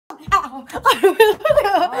Oh,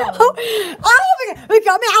 we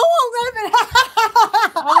got me. I won't let it.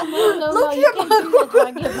 Oh, no, Look you at can't my. do that till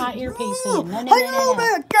I get my earpiece in. No.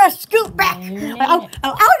 Man, just scoot back. No. I'll do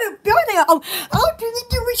everything. I'll do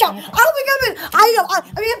the reach out. I'll be coming.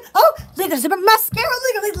 Look at some mascara.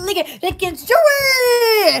 Look at Joey.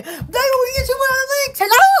 They will get you one of the links.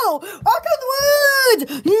 Hello. Welcome to the woods.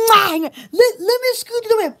 Let me scoot to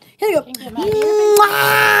the Here you go.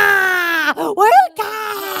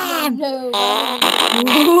 Welcome. No.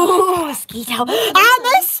 Ooh, mosquito. I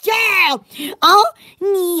missed you. Oh,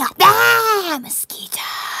 yeah, mosquito.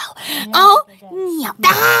 Oh, yeah.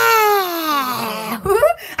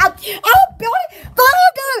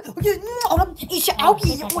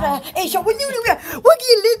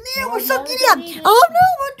 Oh no,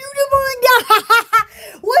 what do you want?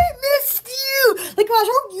 We missed you. Like I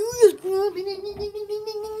told you.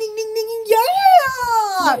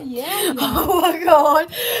 Yeah. Oh my God.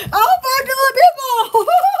 Oh my God, people.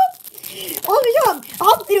 Oh yeah. I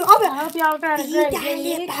hope y'all got a great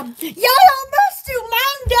week. Yeah, I missed you,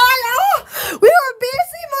 Monday. Oh, we were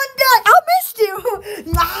busy Monday. I missed you.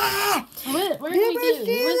 What did we do?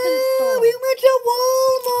 We went to the store. We went to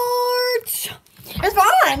Walmart. It's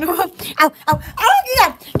fine.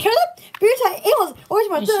 Yeah. It was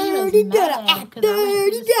my And she was dirty mad because I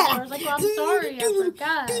went to the store. I was like, well, I'm sorry, I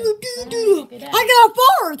forgot. I got a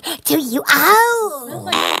fourth to you. Smells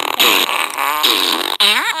like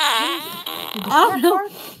I don't know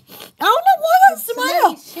what that smell.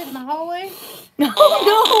 Shit in the hallway. No,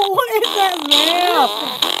 what is that smell?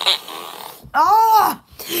 Oh,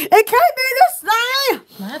 it can't be this thing.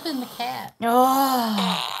 Might have been the cat.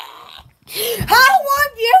 Oh. How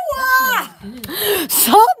would you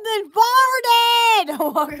something farted?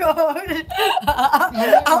 Oh my God.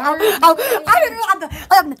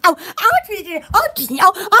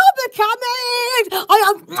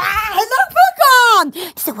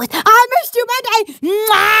 I missed you, my day.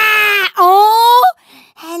 Oh,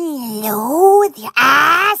 hello there,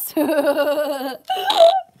 ass.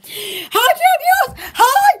 How'd you abuse?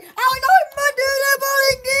 Hi, I know my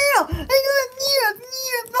delivery deal.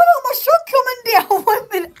 Oh, my shirt coming down. 1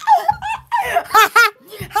 minute.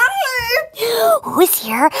 Hi. Who's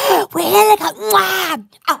here? Where go? I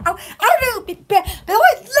do.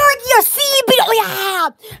 Like you see, I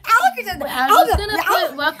was just gonna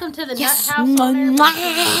put welcome to the nut house on there.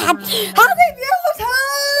 How they feel?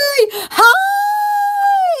 Hi.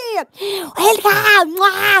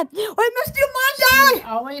 Welcome. We missed you Monday.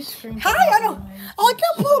 Always screams. Hi, I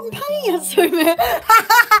can't put pants to me. I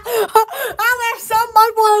left some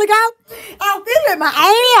month while ago. I feel it in my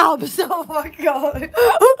abs. Oh my God.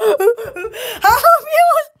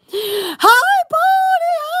 Hi,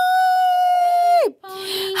 Bonnie.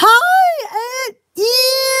 Hi,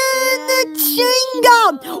 in the Chingo.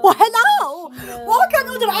 Well, hello. Welcome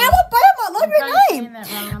to Alabama. I love your name.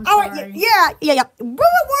 Yeah.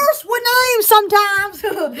 Really worse with names sometimes.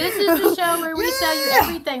 This is the show where we tell you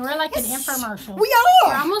everything. We're like an infomercial. We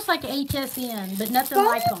We're are. almost like HSN, but nothing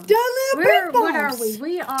like them. What are we?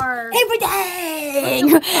 We are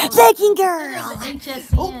everything. Thinking girl.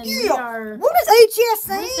 HSN. Oh, yeah. We are. What is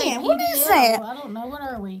HSN? What is that? I don't know. What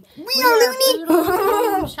are we? We are loony.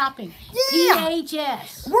 Poodles shopping. Yeah.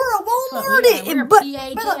 PHS. We're a Walmart. We're but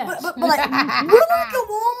like, we're like a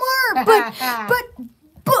Walmart,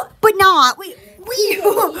 but not. We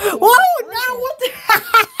whoa, now what the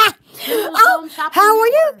how are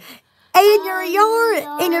you? And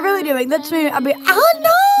you're really doing that's me. I mean, I know.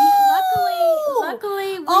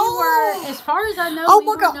 Luckily, we were, as far as I know, we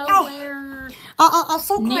were nowhere I'm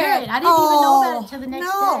so glad. near it. I didn't even know about it until the next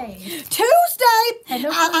day. Tuesday,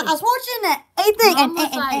 I was watching that thing, and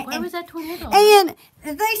where was that tornado? And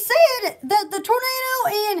they said that the tornado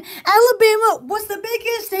in Alabama was the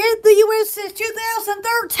biggest in the U.S. since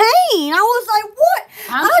 2013. I was like, what?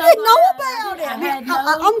 I didn't know about it.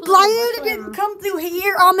 I'm glad it didn't come through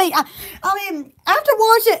here. I mean, after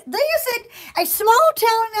watching it, they said a small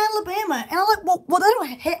town in Alabama. And I'm like, well that'll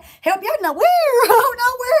help you know where. I don't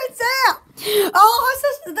know where it's at. Oh, it's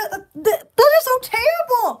just, that is so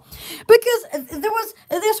terrible. Because there was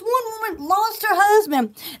this one woman lost her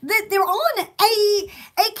husband. They were on a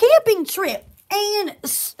camping trip. And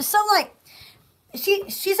so, like, she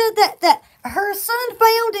said that her son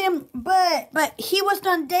found him, but he was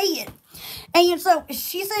done dead. And so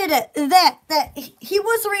she said that he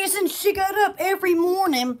was the reason she got up every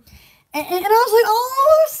morning. And I was like,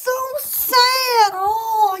 oh, it's so sad.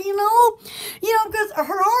 Oh, you know, because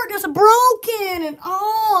her heart is broken. And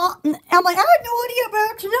I'm like, I had no idea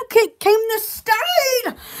about, came this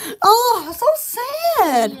state. Oh, so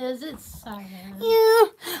sad. It is, it's sad. Yeah.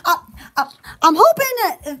 I'm hoping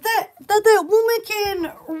that can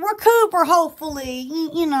recover, hopefully.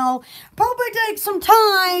 You know, probably take some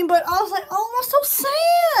time, but I was like, oh, I'm so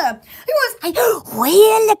sad. He was like,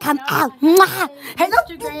 welcome out.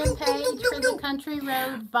 Instagram page for the Country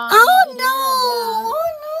Road Vinyl. Oh,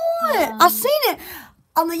 no. I seen it.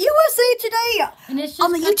 On the USA Today, and it's just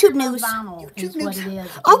on the YouTube news. YouTube news. What it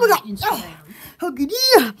is. Oh my God! Oh, good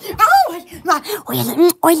yeah! Oh,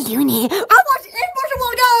 Looney! I watched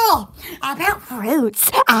Impossible Doll about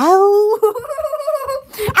fruits. Oh,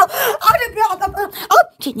 I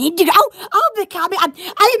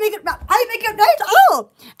make it nice. Oh,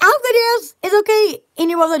 videos is okay.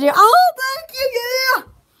 Any other day? Oh, thank you.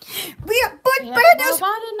 Yeah. But badness.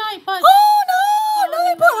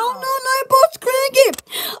 Nightbot's cranky.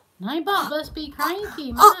 Nightbot must be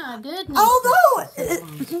cranky. My goodness. Although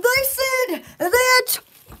they said that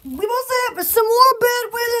we must have some more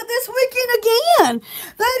bad weather this weekend again.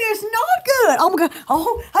 That is not good. Oh my God.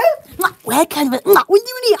 Oh, hey. Welcome.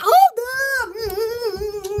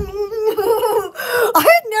 I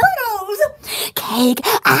had noodles. Cake.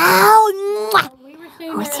 Ow. I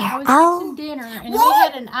was eating dinner, and we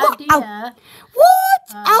had an idea. What?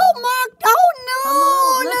 Oh no!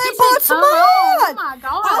 Neighbor's mad! Oh my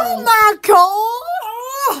God! Oh my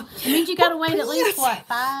God! It means you gotta wait at least what,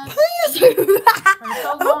 5? Please. For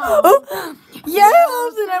so long.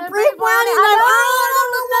 Yes, and I break one, and I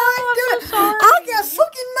don't know why I do it. I get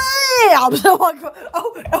fucking mad. So I go, oh,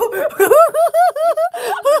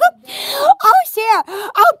 Sarah.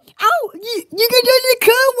 You can do the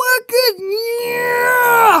co-workers.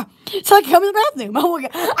 Yeah. So I come in the bathroom. Oh my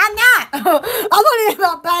God. I'm not in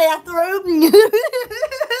my bathroom.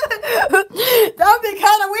 That would be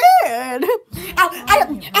kind of weird.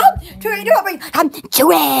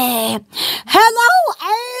 Joey. Hello,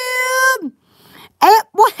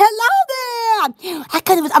 well, hello there. I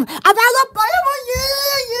could have. I'm Alabama.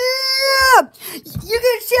 Yeah. You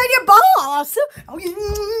can share your boss. Oh, yeah.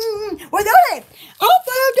 What are they? $5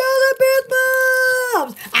 best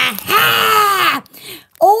bobs. Aha.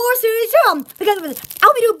 Or serious because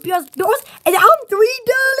I'll be doing bills and I'm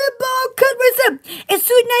 $3 ball cut with them. It's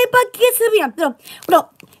sweet night but kiss him. No.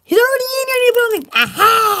 He's already in your building.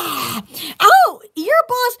 Aha! Oh, your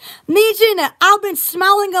boss mentioned that I've been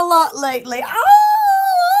smiling a lot lately. Oh,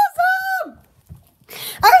 awesome!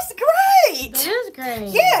 That's great. It is great.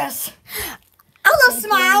 Yes. I love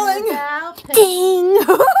smiling. Ding.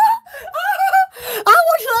 I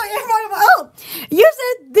want to let everybody know. Oh, you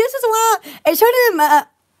said this is why I showed him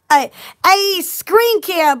a screen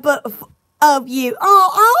cap of you.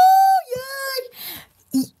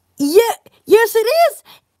 Yeah. Yes, it is.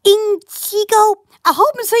 Inchigo. I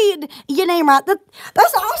hope I'm saying your name right.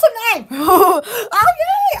 That's an awesome name. Oh,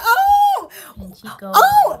 yay. Inchigo.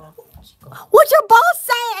 Oh. What's your boss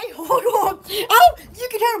say? Hold on. Oh, you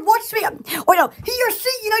can tell him watch me. Wait, no. He or she,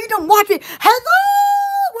 you don't watch me. Hello.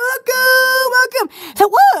 Welcome. So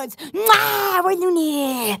words. We're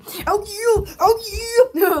Looney.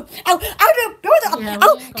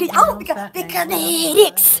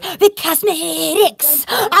 The cosmetics.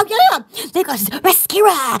 Oh, yeah. Because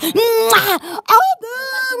mascara.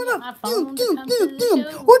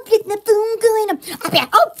 We're getting the boom going.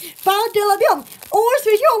 Oh, $5 bill. Or so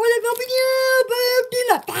you're with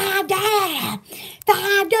a $5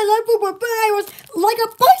 for $5 like a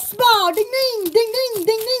baseball. Ding, ding, ding, ding,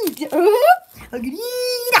 ding, ding.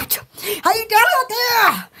 How you doing out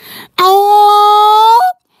there? Oh,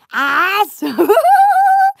 awesome.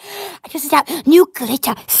 I just got new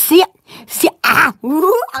glitter. See, oh,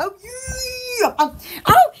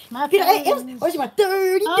 My where's my $30?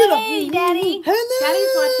 Hey, Daddy. Hello.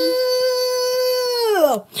 Daddy's watching.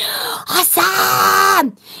 Awesome.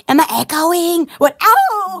 Am I echoing? What?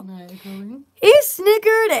 Oh. Am I echoing? He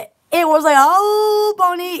snickered. It was like, oh,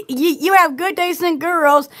 Bonnie, you have good decent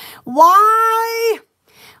girls. Why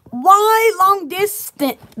long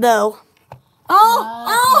distance, though?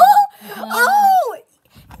 Oh,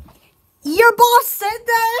 your boss said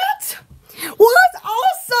that? What?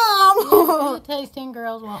 Awesome. Good tasting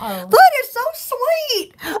girls. That is so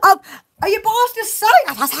sweet. Your boss just said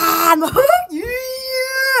awesome.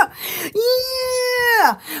 Yeah.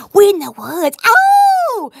 We're in the woods.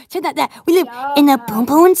 Oh, so that we live in the boom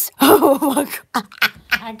booms. Oh my God.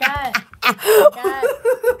 I got it.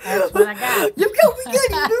 That's what I got. You got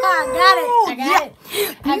it. I got it.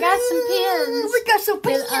 I got some pins. We got some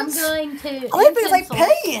pins. I'm going to. Oh, it feels like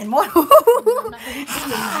paying. What?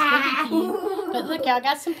 But look, I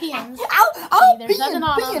got some pins. Oh, there's nothing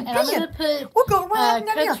on them, and I'm going to put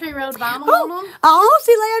Country Road Vinyl on them. Oh,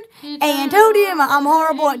 see, Laird, and told him I'm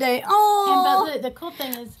horrible at that. Oh. But look, the cool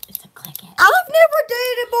thing is, it's a click it. I've never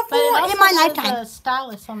dated before in my lifetime. A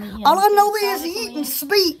stylus on the end. All I know is eat and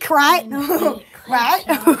speak, right? Right?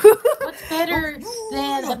 What's better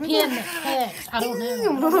than a pen that texts? I don't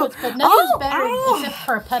know. But nothing's better except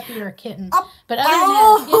for a puppy or a kitten. But other than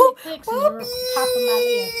that, a pen that clicks is the top of my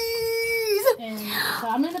list. And so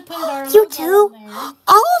I'm going to put our you too? on there.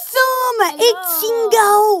 Awesome! It's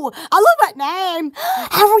Shingo! I love that name!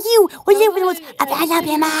 How are you? I love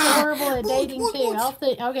him. Horrible at dating too.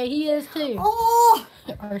 Okay, he is too. Oh!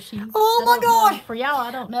 Or she. Oh my God! For y'all,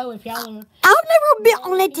 I don't know if y'all are. I've never been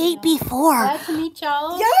on a date before. Glad to meet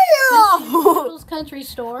y'all. Yeah! Poodles Country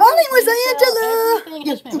Store. My name is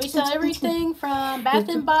Angela. We sell everything from Bath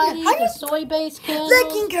and Body to soy-based candles.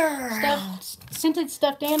 Licking girl. Scented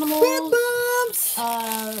stuffed animals. Bumps. I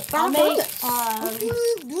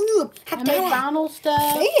make vinyl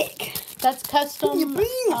stuff. Big. That's custom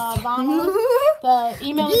vinyl. The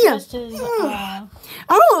email address is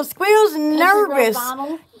oh, Squirrel's nervous.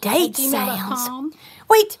 Date sounds.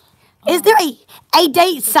 Wait, is there a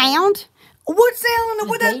date sound? What sound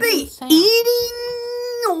would that be? Sound.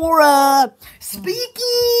 Eating or speaking?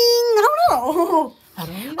 I don't know.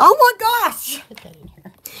 Oh my gosh. Put that in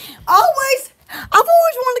here. I've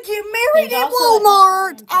always wanted to get married at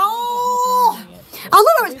Walmart. Oh, I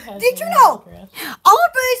love it. Did you know on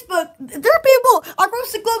Facebook there are people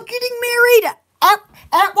across the globe getting married at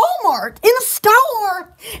Walmart in a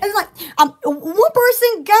store? And it's like one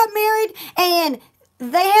person got married and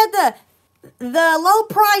they had the low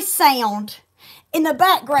price sound in the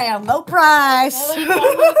background. Low price.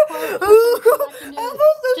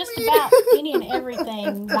 Just about any and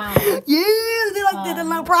everything. Yeah, they like the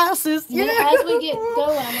low prices. Yeah. As we get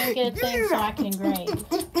going, I'm going to get a thing so I can engrave.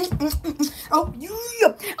 Oh,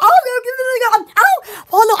 yeah.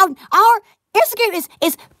 Our Instagram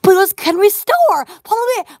is Poodles Country Store.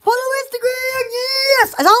 Follow Instagram. Yes.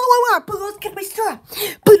 That's all I want. Poodles Country Store.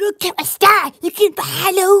 Poodles Country Store. You can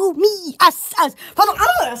follow me. Us. Follow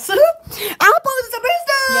us. I'll post some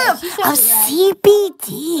business. Yeah,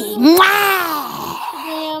 CBD.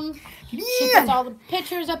 Instagram. She puts all the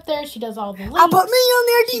pictures up there. She does all the links. I'll put me on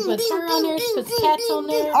there. She puts her on there. She puts cats on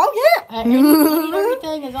there. Oh, yeah.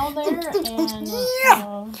 Everything is on there. And,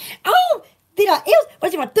 oh. Did I else?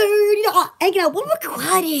 What's about $30? And get a one more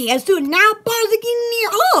quality. Let's do it now. Bars again here.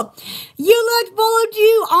 Oh, you followed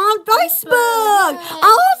you on Facebook.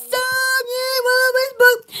 Yeah. Awesome. Yeah, well,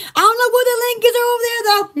 Facebook. I don't know where the link is over there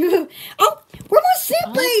though. Oh, where my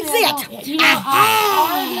siblings at? You know, I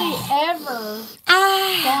hardly ever go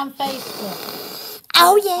on Facebook.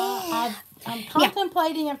 Oh yeah. I'm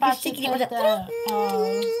contemplating if I should take the.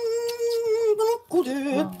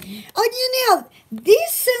 Oh, you know,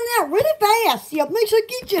 these send out really fast. Yeah, make sure you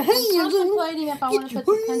get your hands. I'm contemplating if I want to put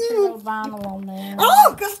the country road vinyl on there.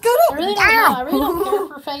 Oh, that's good. I really don't care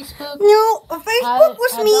for Facebook. No, Facebook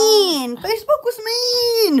was mean. Facebook was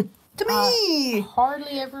mean to me. I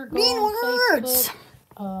hardly ever go mean on words.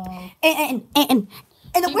 Facebook.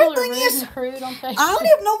 And the weird thing is, I don't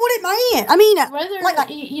even know what it meant. I mean,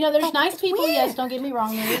 there's nice people. Yes, don't get me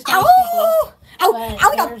wrong. There is nice people.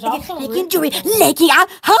 There's also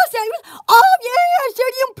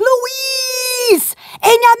city employees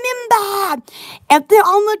and a member. If they're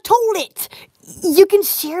on the toilet, you can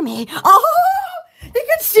share me. Oh, you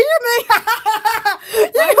can share me.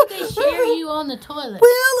 Why would they share you on the toilet?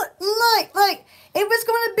 Well, like it was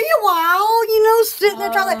going to be a while, sitting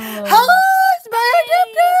there trying to, hello, it's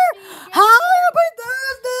Thursday. Happy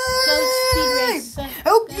Thursday.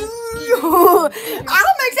 Oh,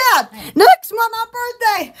 I'll make that. Next month, my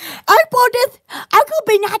birthday, April 10th, I could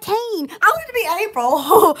be 19. I want to be April.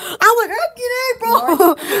 I would get April.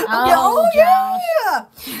 Oh, yeah.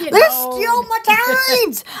 Let's steal my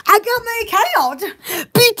times. I got my account.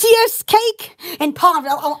 BTS cake and palm. I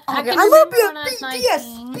love you, BTS.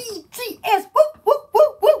 BTS. Woo, woo, woo,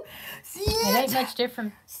 woo. It ain't much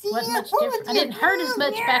different. Wasn't much different. I didn't hurt as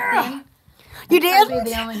much back then. You did?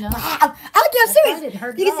 I just serious.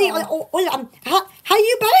 You can see. How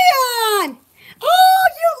you been? Oh,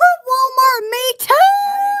 you love Walmart. Me too.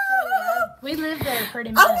 We lived there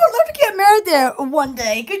pretty much. I would love to get married there one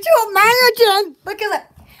day. Could you imagine? Because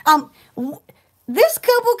this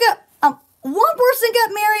couple one person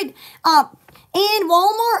got married in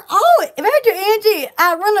Walmart. Oh, imagine Angie.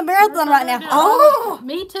 I run a marathon right now. Oh,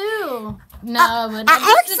 me too. No, but I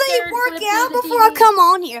actually work out before I come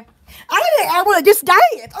on here. I want to just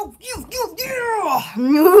dance. Oh, you. I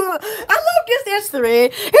love this dance 3.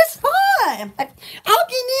 It's fun. I'll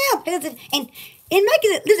get now. And make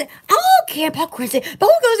it, listen, I don't care about Quincy, but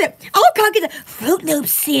who goes there? I'll go get the Fruit Loop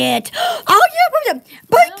set. Oh, yeah,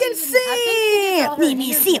 bacon set. Let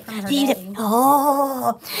me see it.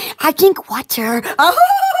 Oh, I drink water. Oh,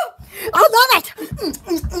 I love it.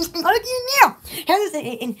 I'll get now.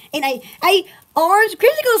 And a orange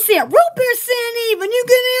creamsicle set, root beer set even. You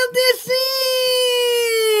can have this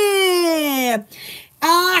set.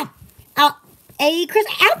 A Chris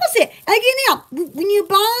apple set. Again now, when you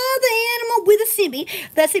buy the animal with a Simbi,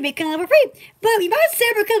 that Simbi comes for free. But you buy a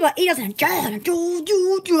separate because it doesn't.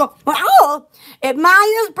 Oh, it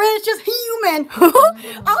Maya's precious human.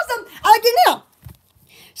 Awesome. Again now.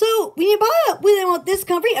 So when you buy it with animal, this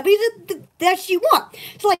comes free. A piece that you want.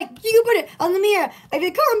 So like you can put it on the mirror. If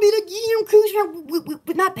your car and be like, cruise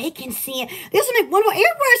with my bacon set. This will make wonderful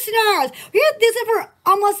air fresheners. We had this for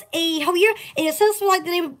almost a whole year, and it says for like the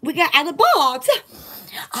name we got out of the box.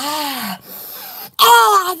 I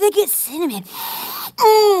think it's cinnamon.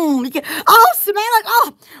 Oh, smell like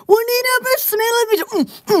we need a bit smell of it.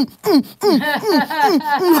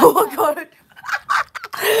 Oh my god.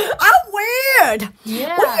 I'm weird.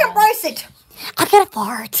 Yeah. We embrace it. I got a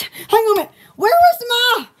fart. Hang on a minute. Where was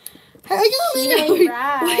my? Hang on a minute. Wait.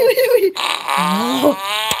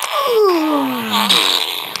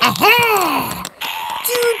 Aha!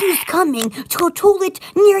 Dude's coming to a toilet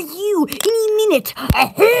near you any minute.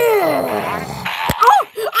 Dude.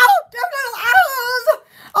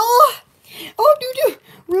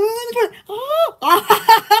 Run the toilet.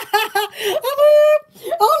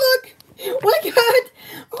 Oh, look. What good?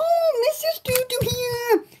 Oh, Mrs. Doo-Doo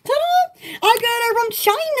here. Ta-da! I got her from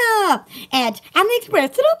China at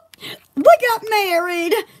AliExpress. Ta-da! We got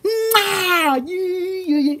married.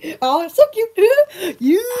 Oh, so cute.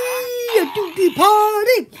 Doo-doo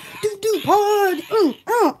party. Doo-doo party.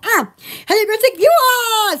 Hey, birthday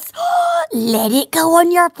yours. Let it go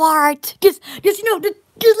on your part. Just let it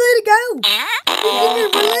go.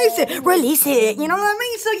 Release it. You know what I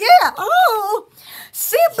mean? So, yeah. Oh.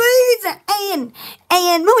 Beads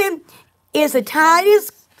and moving is the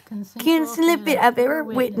tightest concealed fit I've ever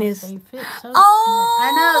witnessed. They fit so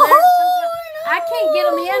I know. I can't get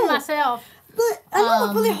them in myself. But I know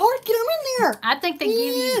it's really hard to get them in there. I think they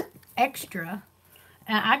give you extra.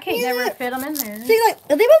 I can't never fit them in there. See, like,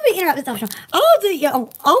 they must be in this option.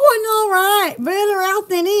 I know, right? Better out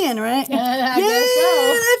than in, right? I guess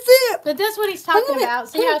so. That's it. But that's what he's talking about.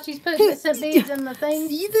 See how she's putting the beads in the thing?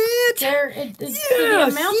 See that? The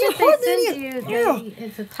amount that they send you,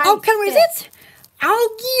 it's a tight what color is it?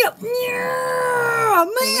 Oh, yeah,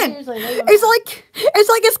 man. It's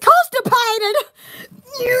like it's constipated.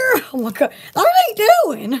 Oh my god, what are they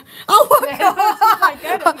doing? Oh my god.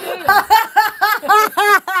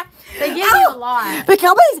 They give you a lot.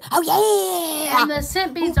 Oh yeah. And the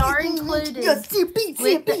scent beads are included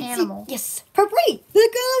with the animal. Yes, for free. They're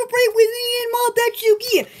gonna free with the animal that you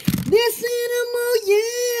get. This animal,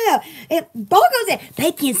 yeah. And Bogo said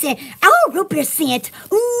they can say, root beer scent.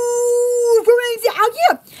 Ooh, crazy. Oh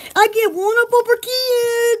yeah, I get wonderful for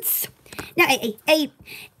kids. Now a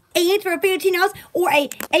inch for $15 or a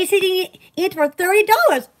 18 inch for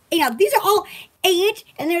 $30. These are all 8 inch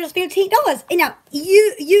and they're just $15. And now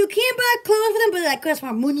you can buy clothes for them, but that costs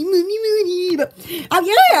more money. But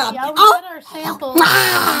yeah. Yeah, we got our samples of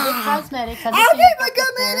cosmetics. I'll get my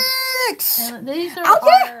cosmetics. And these are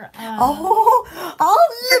lipsticks.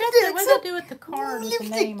 What does it do with the card with the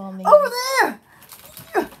name on these? Over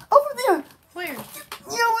there. Where?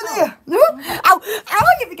 Over there. I'll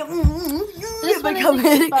get the This one is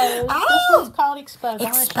exposed. This one's called exposed.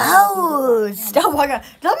 Exposed. Oh my god.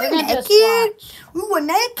 Don't be naked. We were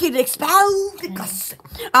naked. Exposed. That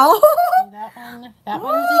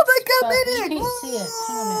one's exposed. You can't see it.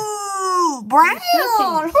 Brown.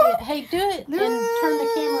 Hey, do it and turn the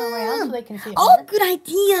camera around so they can see it. Good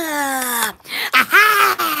idea.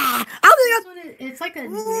 Aha. It's like a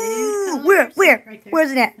nude Where? right there.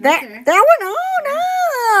 Where's it at? That one?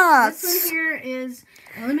 Oh, nice. This one here is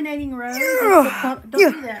Eliminating Rose. Don't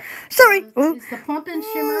do that. Sorry. It's the Plump and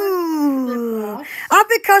Shimmer lip gloss.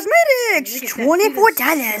 Outfit Cosmetics.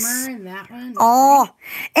 $24.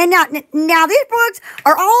 And now these products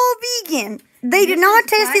are all vegan. They do not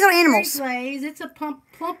test these on animals. Glaze. It's a plump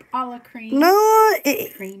a la cream. No.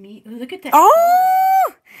 Creamy. Ooh, look at that.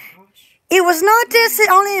 It was not tested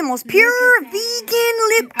on animals. Pure vegan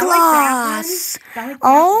lip gloss. Vegan.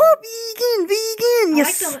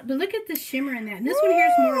 Yes. But look at the shimmer in that. And this one here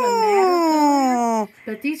is more of a matte color.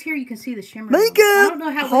 But these here, you can see the shimmer. Makeup. I don't know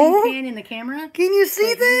how well you can in the camera. Can you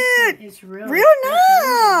see that? It's real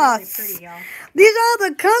nice. Really pretty, y'all. These are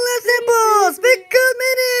the color symbols. Big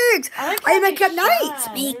Cosmetics. I makeup nights.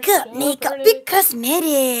 Makeup, Big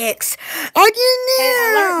Cosmetics. Again now.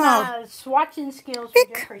 I learned my swatching skills from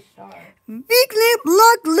Jeffree Star. Big Lip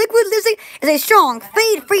Lock Liquid Lipstick is a strong,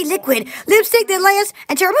 fade-free liquid lipstick that lasts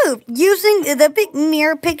until removed using the Big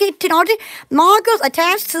Mirror Pigment technology. Molecules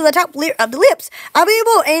attached to the top layer of the lips.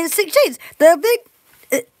 Available in 6 shades. The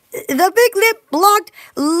Big Lip Locked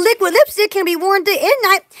Liquid Lipstick can be worn day and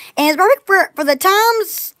night and is perfect for the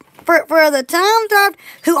times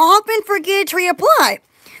who often forget to reapply.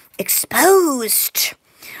 Exposed.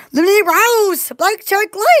 Lily Rose, Black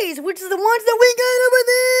Shark Glaze, which is the ones that we got over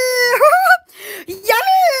there.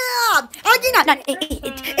 Yeah!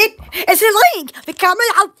 It's a link. The camera.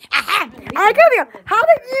 I give you. How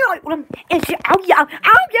did you? Yeah.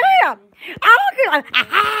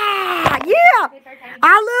 Yeah.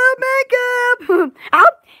 I love makeup.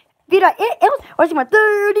 It was my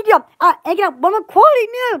third job. I got one more quality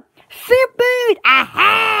now. Simple.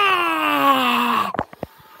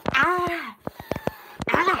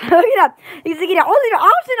 You see, all the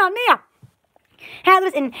option on there. Have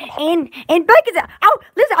this in bacon. Oh,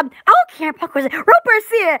 listen, I can't fuck with it. Rupert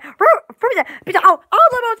said,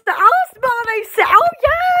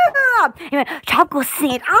 chocolate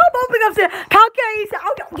scent. Oh,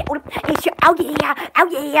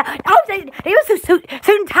 yeah. It was so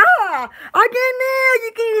tired. Again, now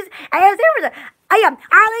you can use as everything.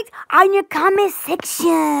 Alex, on your comment section.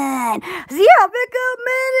 Yeah, Big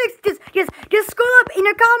Cosmetics. Just scroll up in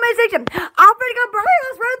your comment section. I'll bring up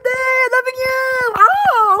Brian's right there. Loving you.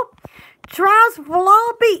 Oh. Tries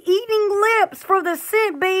floppy eating lips for the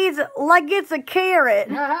scent beads like it's a carrot.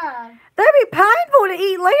 That'd be painful to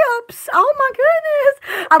eat lips. Oh my goodness.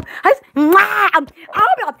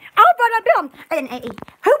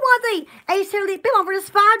 Who wants a silly bill for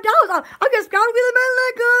just $5? I just go to the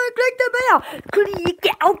bell, click the bell.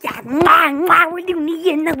 Oh yeah. What do you need?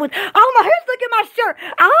 Oh, my head's looking at my shirt.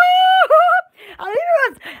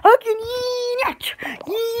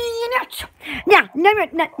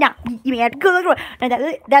 Now, you have to go.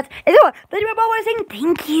 That's saying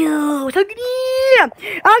thank you. So good.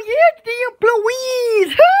 Oh yeah, the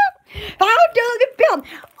employees. $5 bill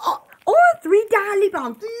or $3 lip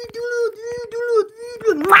balm.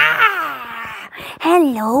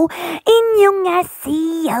 Hello,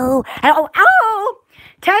 안녕하세요. Oh.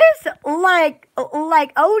 Tastes like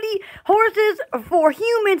oldie horses for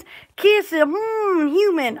humans. Kiss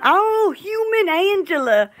human. Oh, human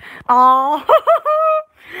Angela. Oh,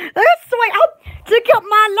 that's sweet. Oh, check out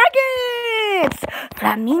my leggings.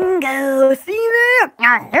 Flamingo. See that?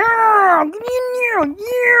 Yeah.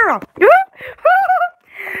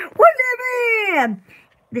 What's that, man?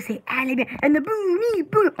 They say Alabama and the boom.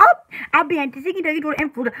 Oh, I'll be anticipating the little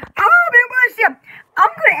and food. Oh, man, I'm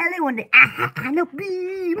going to LA one day. I know.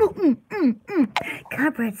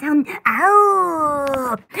 Corporate sound.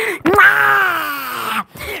 Oh.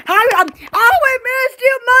 Oh, wait, man. It's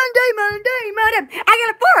still Monday. I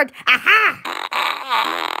got a fart.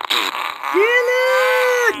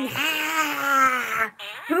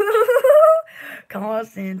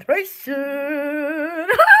 Concentration.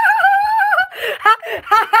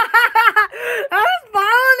 That's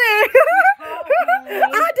funny.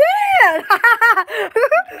 I did.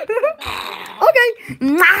 Okay.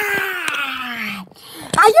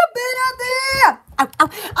 Are you been out there?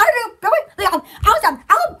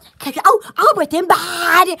 I'll pretend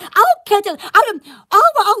bad. I'll catch it.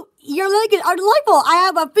 Your leggings are delightful. I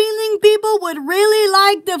have a feeling people would really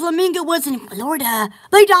like the flamingo woods in Florida.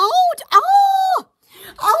 They don't?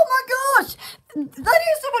 Oh my gosh. That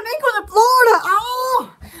is some flamingos in Florida.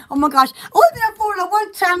 Oh my gosh. I lived in Florida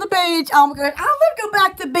one time on the beach. Oh my gosh. I'll never go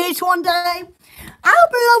back to the beach one day. I've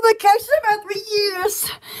been on vacation about 3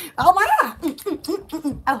 years. Oh my God.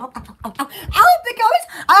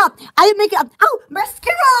 I make it.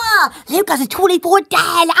 Mascara. Lucas is $24.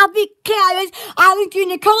 I'll link you in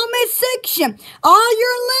the comment section. All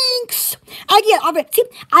your links. Again, I'll go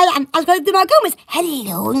to my comments.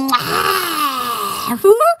 Hello.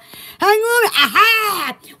 Hang on.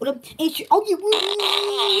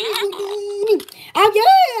 Oh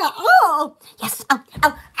yeah. Oh yes. I'll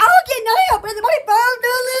get now, but the money found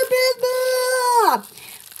a little bit more.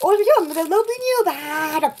 Or the loving you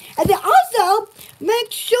that. And then also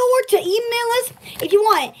make sure to email us if you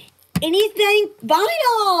want anything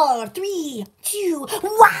vinyl. 3, 2,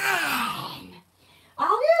 1.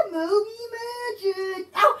 I'll get movie magic.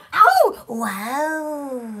 Oh,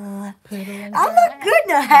 wow. I look good in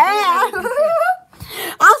the hair.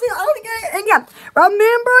 I'll And yeah,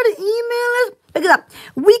 remember to email us because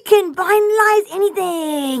we can finalize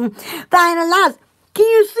anything. Finalize. Can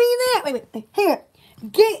you see that? Wait. Here.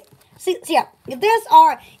 See, yeah. There's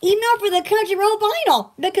our email for the Country Road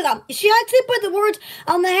Vinyl because she actually put the words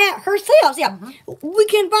on the hat herself. Yeah. We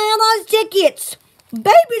can finalize tickets,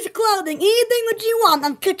 baby's clothing, anything that you want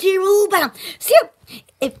on Country Road Vinyl. See,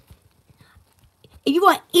 if you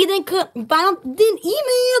want anything vinyl, then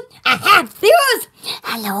email. There.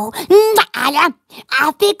 Hello.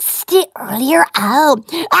 I fixed it earlier. Oh,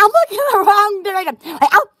 I'm looking in the wrong direction.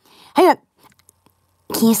 Oh, hang on.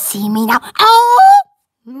 Can you see me now? Oh!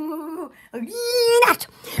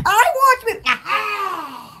 I watch me.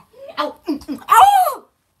 Oh!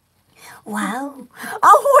 Wow.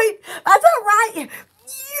 Oh, wait. That's all right.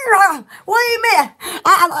 Wait a minute.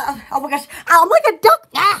 Oh my gosh. I'm like a duck.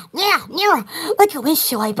 Yeah. Like a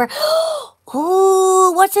windshield wiper.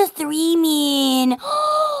 Oh, what's a 3 mean?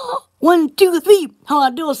 1, 2, 3. How I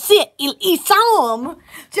do sit. Isam.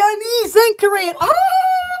 Chinese and Korean.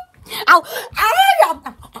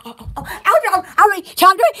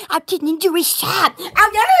 I didn't do a shot.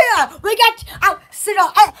 Yeah. We got sit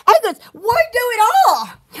on. We do it all.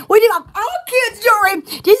 We do all kids jewelry.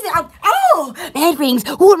 This is head rings,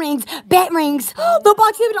 horn rings, bat rings. The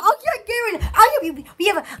box of it. We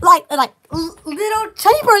have like little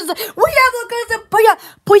chambers. We have to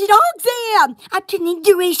put it all down. I didn't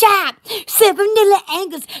do a shot. 7 little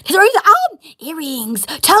angles. There's earrings,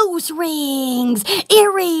 toes rings,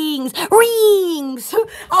 earrings, rings.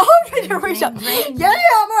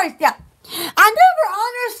 Yeah, Maurice. Yeah. I never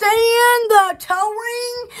understand the toe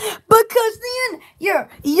ring because then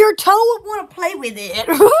your toe would want to play with it.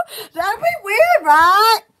 That'd be weird,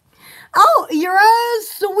 right? Oh, you're a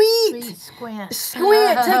sweet squint.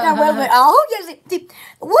 Take that well, but yes.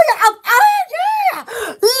 What? Yeah.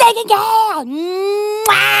 Leg it down.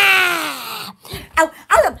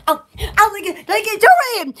 Like it,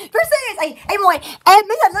 Jordan. First thing is, hey, boy, and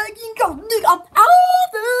make that leg go.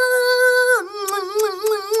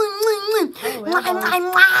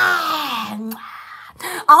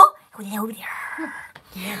 Oh, over there.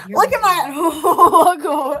 Look at my. Oh,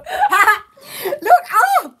 God. Look,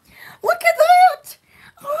 look at that.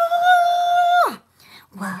 Oh,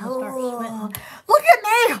 wow. Look at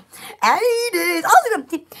me. It is.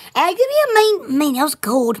 Give me a my nails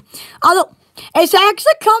gold. Although, it's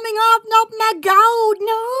actually coming off, not my gold.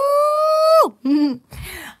 No.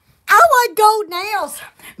 I like gold nails.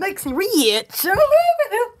 Makes me rich.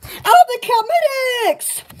 I'll become medics.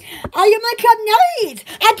 I become needs.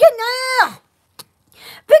 I can now.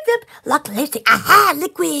 Picked up lock lipstick.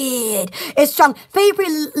 Liquid. It's strong.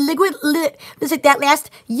 Favorite liquid lipstick that lasts.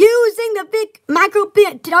 Using the big micro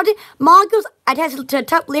bit molecules attached to the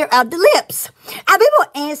top layer of the lips.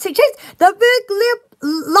 And suggests the big lip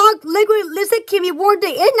lock liquid lipstick can be worn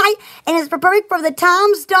day and night and is perfect for the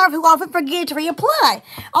time-starved who often forget to reapply.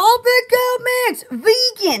 All Big Gold Mix,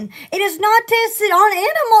 vegan. It is not tested on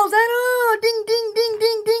animals at all. Ding, ding, ding,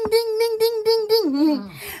 ding, ding, ding, ding, ding, ding,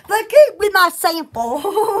 ding. But keep with my sample.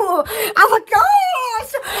 Oh my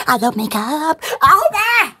gosh. I love makeup. Oh,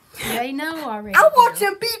 my. They know already. I watch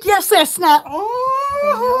them BTS last night.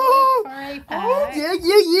 Oh,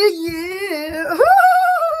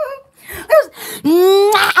 yeah.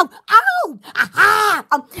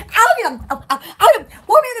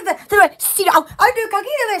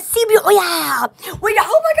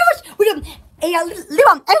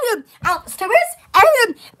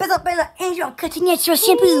 I'm cutting natural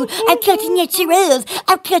shampoo. I'm cutting natural rose.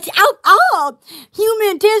 I'm cutting out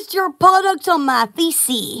human texture products on my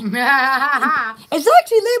feces. It's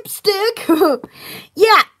actually lipstick.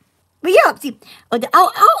 Yeah. But yeah, see,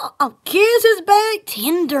 I'll kiss his back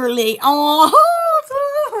tenderly. I'll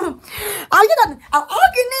get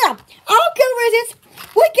now. I'll cover this.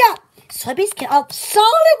 We got subbies of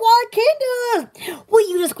solid white candles. We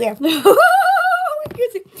use a square.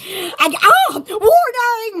 And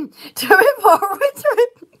warning to report.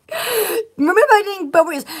 Remember eating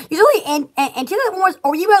bubbles. Usually antenna ones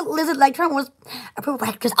or you have lizard electron ones approval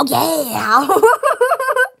practice. Oh yeah.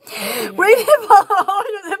 Read it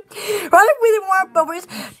right with the more bubbles.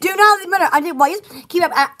 Do not matter. I did ways. Keep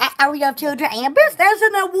up our of children and best. That's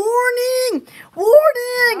in a warning.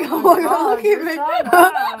 Warning. Oh my God, look at me.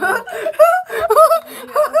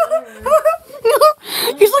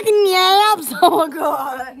 He's looking yaps. Oh my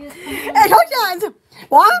God. Hey, hold on.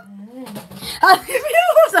 What? I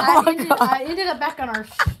ended up back on our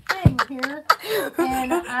thing here,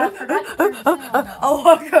 and I forgot to turn it on. Oh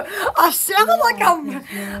my God! I sound like I'm not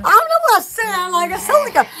I sound like? I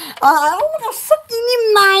sound like I want to suck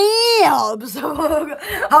in my abs.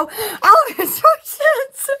 I'll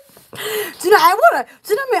instructions.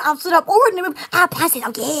 I'm set up over and I'll pass it.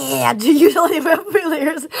 Okay, do you only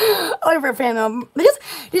familiars over family?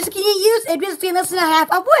 Just can you use a just less than a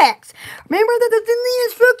half of wax? Remember that it's in the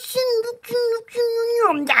instruction.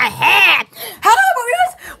 Hello,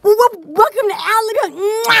 welcome to Alligator.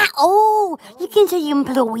 Oh, you can say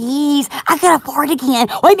employees. I got a fart again.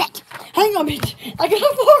 Wait a minute. Hang on a minute. I got a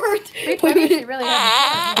fart. Wait a minute. Really oh,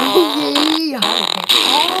 yeah.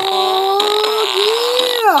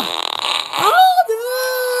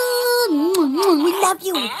 We love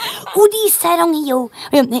you. Udi sarong iyo.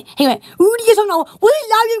 Anyway, Udi sarong. We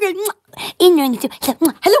love you.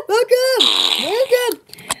 Hello, welcome.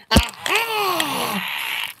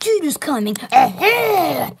 Poodles coming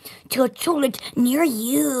to a toilet near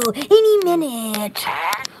you any minute.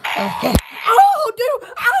 Oh, dude,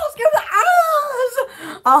 I was giving the eyes.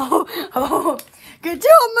 Oh. Could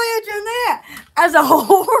you imagine that? As a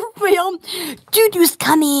horror film, Juju's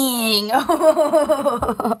coming.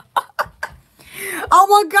 Oh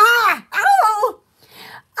my God. Oh.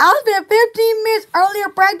 I spent 15 minutes earlier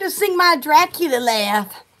practicing my Dracula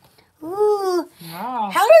laugh. Ooh. Wow.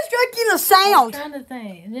 How does Dracula sound? I'm trying to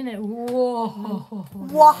think. Isn't it? Whoa.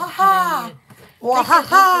 Wahaha.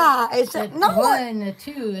 Wahaha. It's a no. 1, a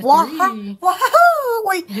 2, a 3. Wahaha.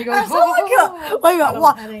 Wait. You go, I sound like wait.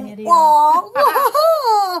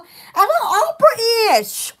 Wahaha. I know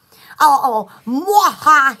opera-ish. Oh.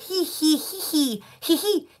 Waha. He. I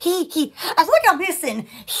feel like I'm missing.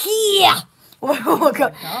 Here. Oh,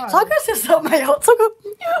 God. So I guess it's something else.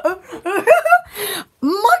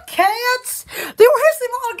 My cats, they were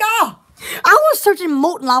hissing on a guy. I was searching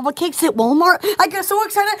molten lava cakes at Walmart. I got so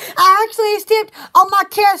excited, I actually stepped on my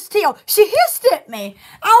cat's tail. She hissed at me.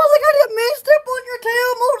 I was like, I didn't miss step on your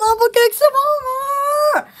tail, molten lava cakes at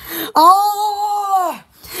Walmart. Oh,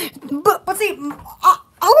 but see,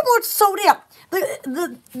 Walmart's sold out.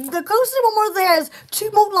 The closest Walmart that has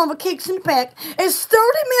 2 molten lava cakes in the pack is 30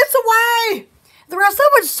 minutes away. The rest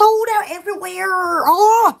of it's sold out everywhere.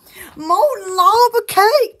 Oh, molten lava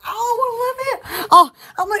cake. Oh, I love it. Oh,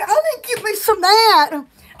 I'm like, I didn't give me some of that.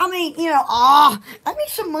 I mean, I need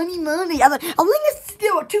some money. I think it's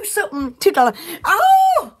still $2.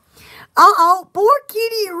 Oh, poor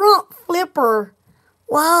kitty rump flipper.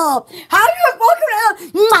 Wow. How you walking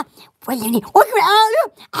out? Welcome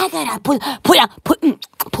out. I gotta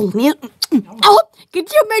pull me. Oh, could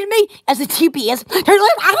you imagine me as a GPS? Turn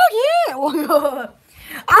left. I don't care.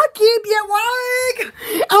 I'll keep you awake.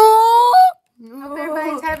 Oh. Hope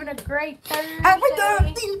everybody's having a great Thursday. Happy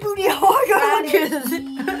Thursday, booty. Oh,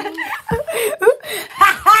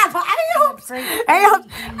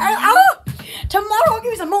 tomorrow I'll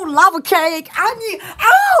give you some more lava cake.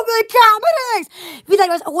 Big cosmetics. If you thought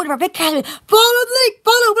it was a order for big cosmetics, follow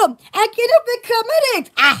them. I get a big cosmetics.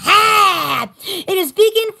 Aha! It is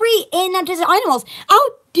vegan free and not just animals.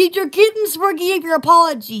 Oh, did your kittens forgive your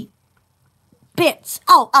apology? Bits.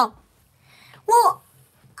 Oh. Well,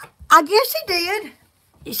 I guess she did.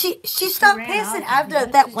 She stopped pissing after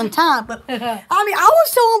that one time, but I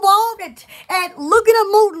was so involved at looking at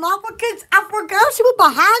molten lava cakes, I forgot she was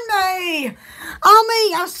behind me.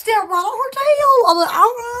 I stepped right on her tail. I was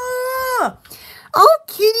like, oh,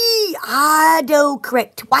 kitty, I do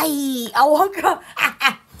correct way. Oh, God.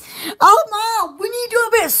 Oh, Mom, we need to do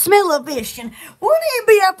a bit of smell-o-vision. We need to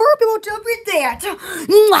be a fur people to with that.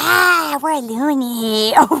 We're doing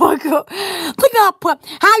it. Oh, my God. Look up.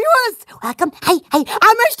 How yours? Welcome. Hey,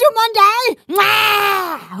 I missed you Monday.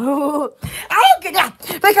 Oh, get that.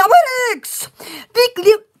 Cosmetics. Big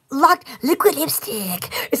liquid lipstick.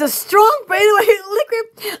 It's a strong fadeaway liquid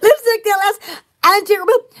lipstick that lasts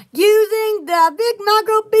using the big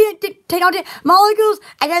micro molecules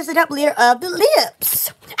against the top layer of the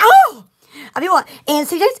lips. Oh! I mean what? And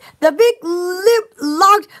see this? The big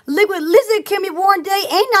locked liquid lipstick can be worn day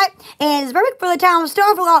and night and is perfect for the time of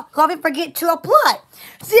storm for coffee forget to apply.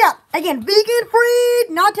 So yeah, again, vegan free,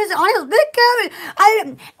 not tested on big cabbage.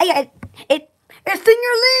 It's in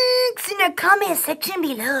your links in the comment section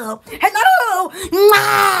below. Hello!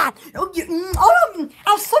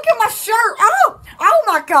 I'm stuck in my shirt. Oh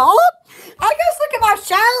my God. I got stuck in my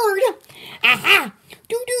shirt. Aha.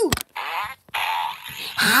 Doo-doo.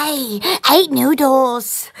 Hi, I ate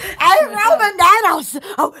noodles. I ate ramen noodles.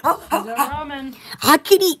 Ramen. I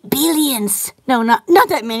could eat billions. No, not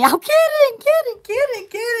that many. I'm kidding.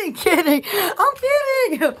 I'm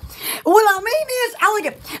kidding. What I mean is, I like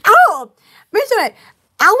it. Listen,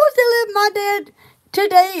 I was to live my dad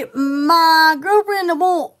today my girlfriend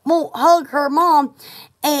won't hug her mom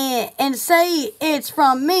and say it's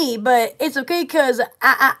from me, but it's okay because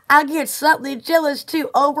I get slightly jealous too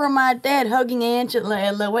over my dad hugging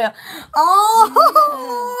Angela. LOL.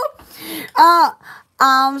 Oh,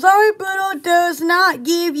 I'm sorry, Poodle does not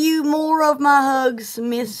give you more of my hugs,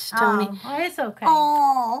 Miss Tony. Oh, it's okay.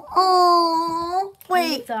 Oh,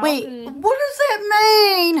 wait. Good. What does that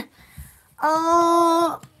mean?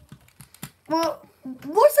 Well,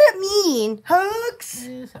 what's that mean? Hugs?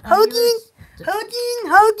 Hugging? You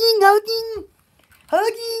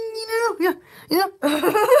know?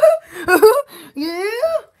 Yeah?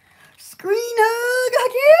 Screen hug, I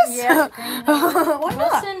guess? Yeah, screen hug. Why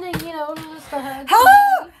not? We're sending, just a hug.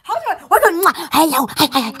 Hello.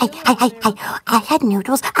 I had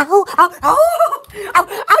noodles. Ow.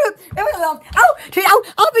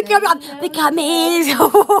 Become it.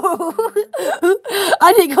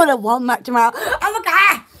 I need to go to Walmart tomorrow. I'm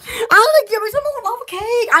gonna give me some more lava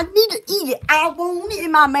cake. I need to eat it. I want it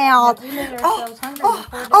in my mouth. We made ourselves hungry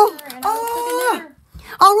before dinner, and I was cooking dinner.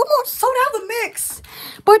 I'm almost sold out of the mix.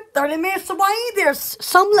 But 30 minutes away, there's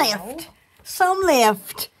some left.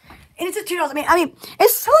 And it's a $2. I mean,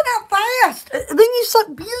 it's sold out fast. Then you suck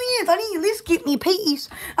billions. I need at least get me a piece.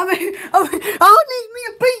 I'll need me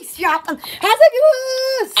a piece, y'all. How's it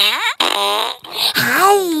goes?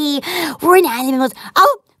 Hi, we're in animals.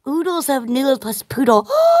 Oh, oodles of noodles plus poodle.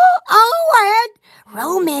 Oh, I had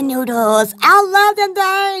Roman noodles. I love them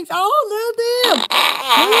things. I love them.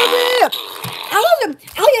 I love them.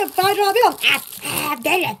 I have $5 bills. $5.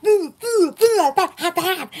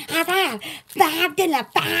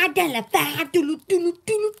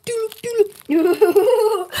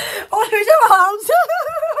 Oh, there's your arms.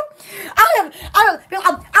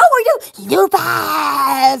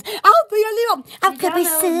 I'll could be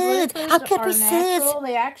sued.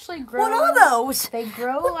 They actually grow. What are those? They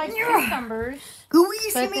grow like cucumbers,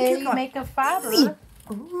 but they make a fiber.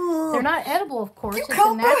 Ooh. They're not edible, of course.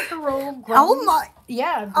 Cucumber. It's a natural grown. Oh my!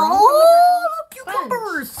 Yeah.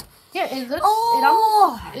 Cucumbers. Yeah,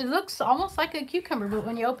 it looks almost like a cucumber, but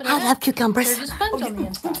when you open it I up, love cucumbers. there's a sponge on the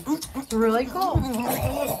inside. It's really cool.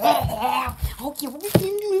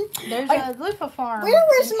 There's a loofah farm in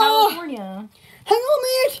California. Hang on a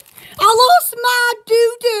minute. I lost my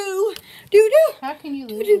doo-doo. Doo-doo. How can you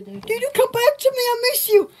lose a doo-doo? Doo-doo, come back to me. I miss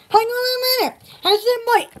you. Hang on a minute. Has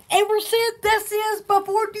anybody ever said this is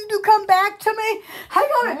before doo-doo come back to me? Hang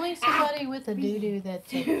on. Only somebody with a doo-doo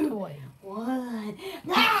that's a toy. What?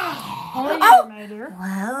 Only your mother.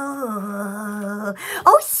 Whoa.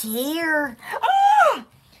 Oh, share. Oh,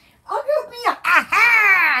 give me a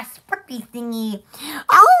sparky thingy.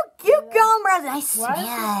 Oh, cucumbers. I smell. Why is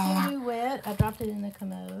this doo-doo wet? I dropped it in the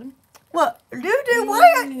commode. What? Doo-doo wet?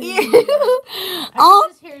 I can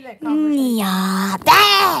just hear that conversation. Yeah,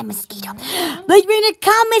 that mosquito. Leave me in the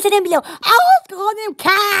comments and then below. I'll call them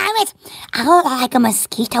comments. I like a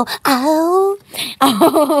mosquito. Oh.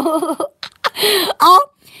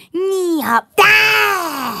 Yeah.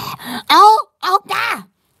 Oh, da.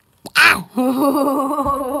 Ow.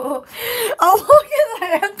 Oh, look at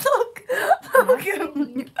that. Look at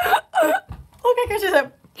me. Okay, can you see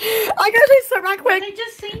that? I gotta say something right quick. They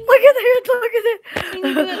just seen you. Look at it. Look at it. Can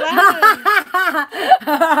you do it loud?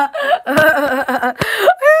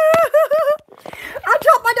 I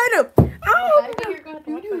dropped my doo-doo. Oh. Baby, you're going to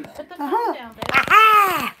put the phone down, baby.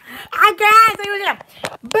 I got it.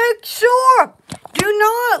 Make sure. Do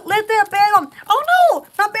not let that bad on. Oh no,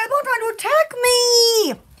 my bad one trying to attack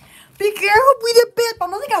me. Be careful with the bed.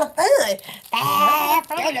 I'm only got a foot.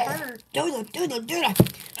 Do.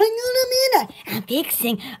 Hang on a minute. I'm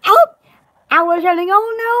fixing. Oh, I was yelling.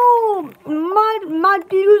 Oh no, my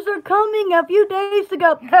dues are coming a few days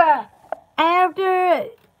ago. After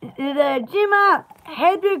the Jimmy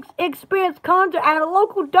Hendrix Experience concert at a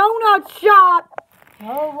local donut shop.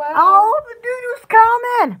 Oh wow. Oh, the doo-doo's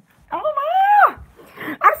coming. Oh my,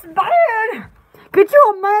 that's bad. Could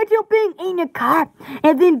you imagine being in a car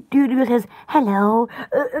and then doo-doo says, hello?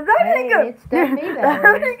 There you go. It's definitely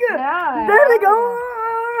There you go. Yeah. There you go.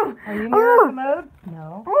 Are you in your commode?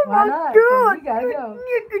 No. Oh Why my not? God. You gotta go.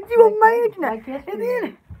 Could you imagine Like it? yesterday. And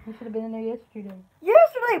then, You should have been in there yesterday.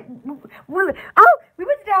 we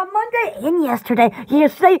went down Monday and yesterday.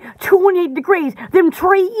 Yesterday, 28 degrees. Them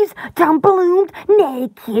trees, them balloons,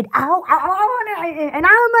 naked. Oh, and I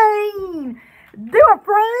mean, they're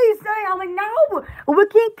afraid saying, I'm like, no, we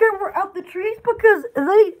can't cover up the trees because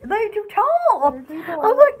they're too tall. I was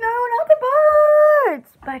like, no, not the birds.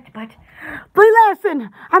 But listen,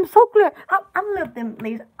 I'm so glad. I love them,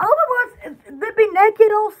 please. Otherwise, they'd be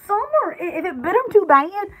naked all summer if it bit them too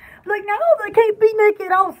bad. like, no, they can't be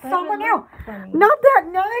naked all summer now. Not that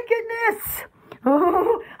nakedness.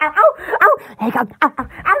 Oh,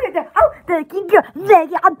 thinking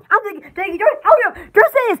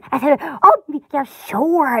dresses. I said, yeah,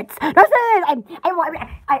 shorts, dresses.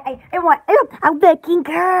 I'm thinking,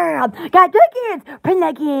 girl, got leggings, print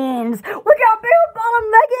leggings. We got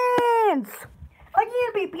bell-bottom leggings.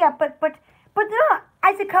 Yeah, but not.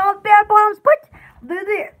 I said, call it bell bottoms, but this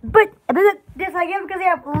I guess because they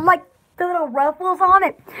have like the little ruffles on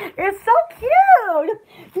it. It's so cute.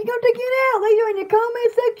 You got to get out later in the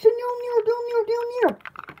comment section.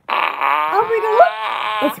 Oh my God,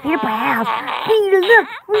 look. It's Peter Brown.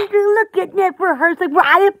 We look at that for her.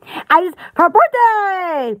 Like, I just her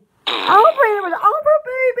birthday. Oh, it was all her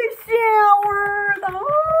baby showers.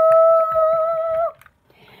 Oh.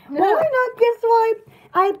 Why not? Guess what?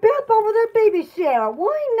 I bet over their baby shower.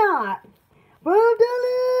 Why not? Well,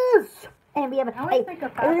 Dallas. And we have a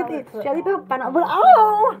jelly bell final. But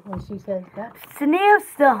when she says that,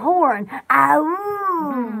 sniffs the horn. I'll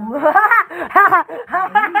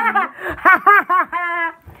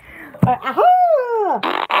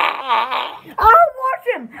watch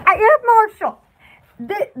him. I am Marshall.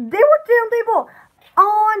 They were telling people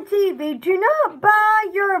on TV, do not buy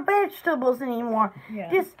your vegetables anymore. Yeah.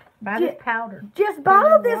 Just buy this powder. Just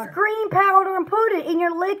buy this green powder and put it in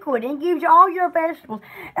your liquid and it gives you all your vegetables.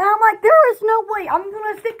 And I'm like, there is no way I'm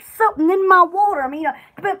going to stick something in my water. I mean,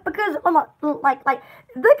 because I'm like they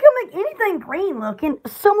can make anything green looking.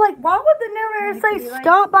 So I'm like, why would the narrator say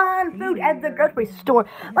stop buying food at the grocery store?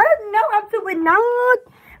 No, absolutely not.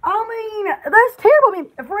 I mean, that's terrible. I mean,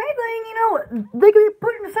 for anything, they could be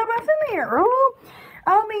putting something else in there.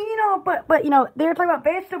 I mean, but they're talking about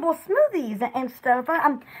vegetable smoothies and stuff. But I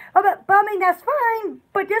mean, that's fine.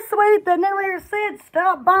 But just the way the narrator said,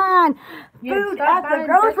 stop buying food at the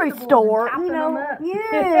grocery store.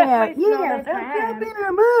 Yeah, stop chopping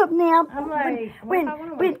them up now. I'm like, I want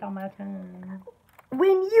to waste all my time.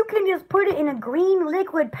 When you can just put it in a green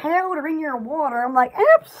liquid powder in your water, I'm like,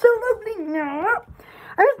 absolutely not.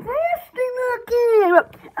 It's nasty looking.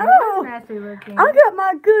 Nasty looking. I got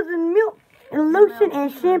my cousin milk and lotion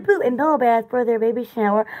and shampoo and bubble bath for their baby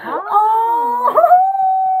shower. Oh!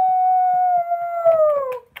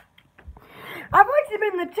 I've actually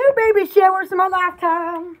been to 2 baby showers in my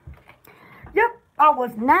lifetime. Yep, I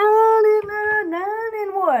was 9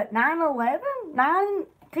 and what? 9/11? 9,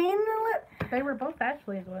 10, 11? They were both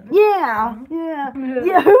Ashley's, wasn't they? Yeah.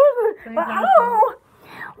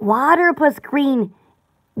 Water plus green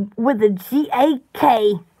with a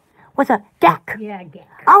G-A-K. What's a gack? Yeah, gack.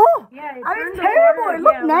 Oh, yeah, I was terrible. It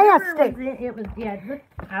looked nasty.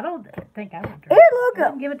 I don't think I would drink it. I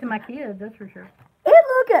wouldn't give it to my kids, that's for sure. It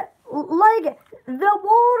looked like the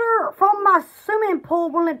water from my swimming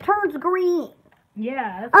pool when it turns green.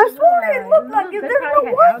 Yeah. I swear it looked like it. There's no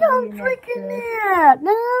way I'm drinking that.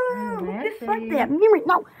 No, just like that. No. Oh,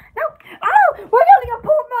 we're going to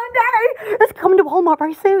pull my day. It's coming to Walmart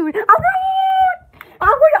very soon.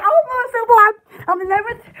 I'm going to almost survive. I'm the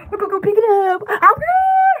 11th. We're going to go pick it up. I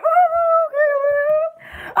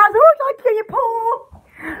thought can you pull?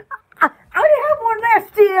 I didn't have one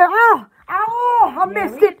last year. I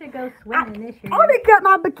missed it. To go swimming this year. I already got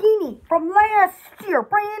my bikini from last year,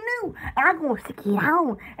 brand new. I'm going to stick it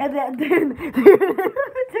on. And then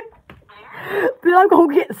I'm going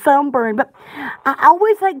to get sunburned. But I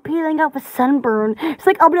always like peeling off a sunburn. It's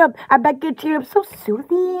like opening up a bucket of so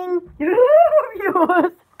soothing.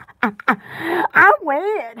 I'm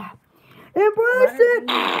wet. Embrace it.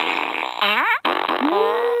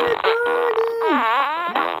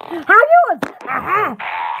 How yours?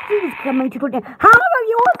 She's coming to put down. How about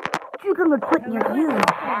yours? She's going to put in your you.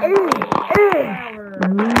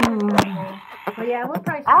 Well, yeah, we'll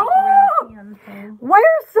probably around 10, so.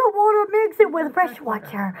 Where's the water mixed with fresh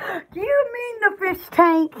water? Do you mean the fish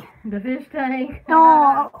tank? The fish tank?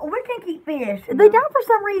 No, we can't keep fish. They don't for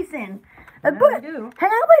some reason. But how they live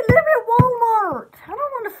at Walmart? I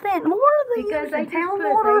don't understand. What are they because using? They town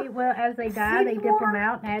water? As they die, they dip them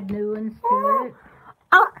out and add new ones to it.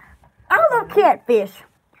 I love catfish.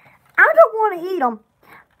 I don't want to eat them.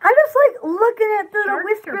 I just like looking at the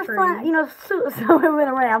whiskers flying, swimming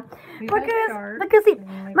around. Because see,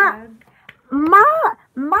 my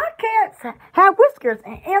cats have whiskers,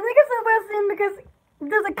 and I think it's interesting because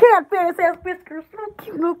there's a catfish that has whiskers. Little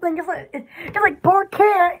cute little thing. It's like part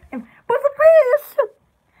cat, but it's a fish.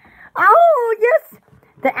 Oh yes,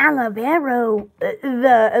 the aloe vera,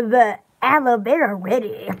 the aloe vera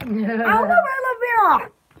ready. I love aloe vera.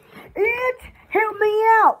 It helped me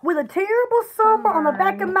out with a terrible summer on the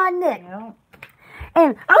back of my neck.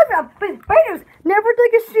 And Poodles, never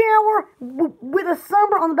take a shower with a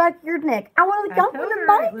sunburn on the back of your neck. I want to go in the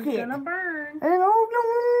blanket. It was gonna burn. And no.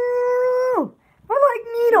 I like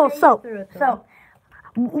needles. So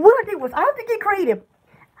what I did was I had to get creative.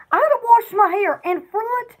 I had to wash my hair in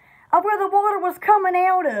front of where the water was coming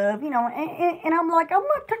out of, and I'm like, I'm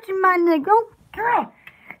not touching my neck. Oh, girl.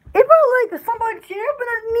 If I like somebody should have been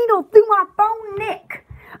a needle through my phone neck.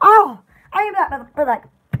 Oh,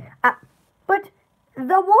 but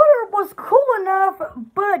the water was cool enough,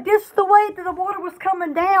 but just the way that the water was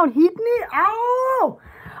coming down, hitting it.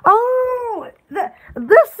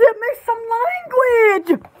 This sent me some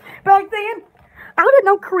language. Back then, I didn't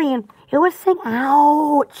know Korean. It was saying,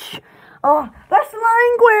 ouch. Oh, that's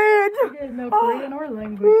language. You didn't know Korean or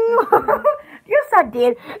language. Yes, I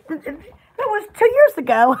did. That was 2 years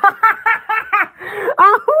ago. Yes,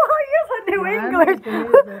 I knew English.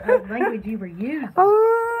 The language you were using.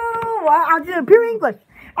 Oh, I did pure English.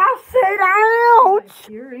 I said, ouch.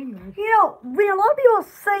 Pure English. When a lot of people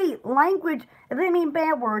say language, they mean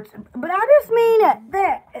bad words. But I just mean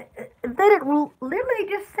that it literally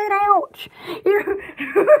just said, ouch.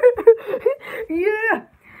 Yeah.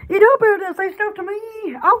 You don't better say stuff to me.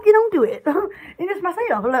 I'll get on to it. And it's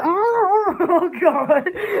myself. Like, oh, God.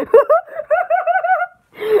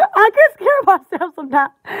 I get scared myself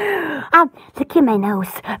sometimes. Look at my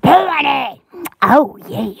nose. Bloody. Oh,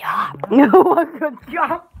 yeah. Oh, good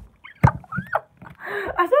job.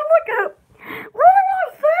 I sound like what do I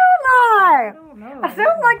sound like? I don't know. I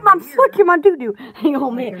sound like I'm stuck in my doo-doo. Hang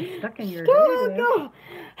on, man. You're stuck in your doo-doo.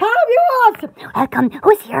 How have you lost? Welcome.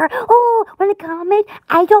 Who's here? Oh, want to comment?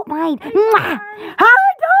 I don't mind. Mwah. How you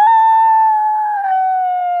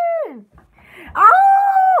doing?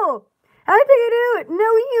 Oh, how do you do it?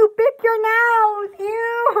 No, you pick your nose.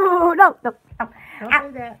 You. No. Don't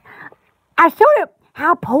do that. I showed you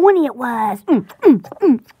how pony it was. I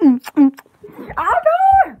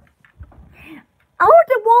went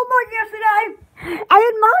to Walmart yesterday. I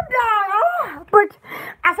had mom die. But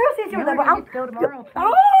I still see you there. Go tomorrow.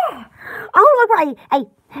 I look like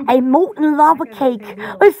a molten lava cake.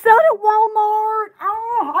 It's sold at Walmart.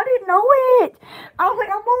 I didn't know it. I was like,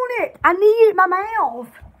 I want it. I need it in my mouth.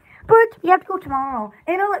 But you have to go tomorrow.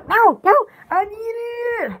 And I'm like, no, I need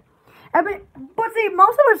it. But see,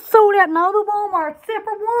 most of it's sold out in all the Walmarts except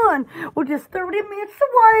for one, which is 30 minutes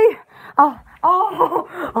away.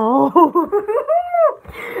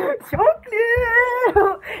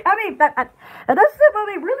 Chocolate. I mean, that's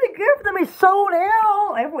something really good for them. It's sold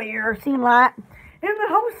out everywhere, it seems like. In the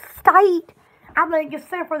whole state. I think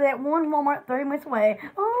except for that one Walmart 30 minutes away.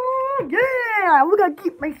 Oh, yeah. We're going to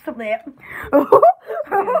keep me some of that. Oh,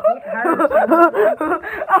 no.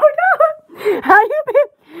 How you been?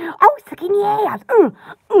 Oh, suck in the ass. Oh,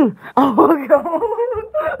 God.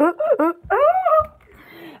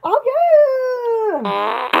 Okay.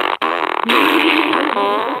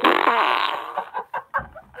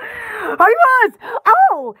 Hey, guys.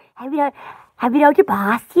 Oh, have you told your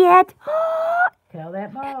boss yet? Tell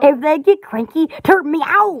that boss. If they get cranky, turn me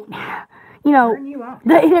on. Turn you on.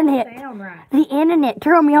 The internet. Sound right. The internet.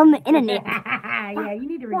 Turn me on the internet. Yeah, you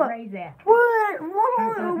need to rephrase that. What?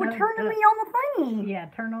 We're turning me on the thing. Yeah,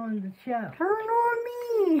 turn on the show. Turn on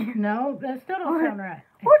me. No, that still don't sound right.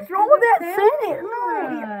 What's wrong with that sentence?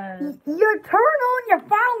 No, you turn on your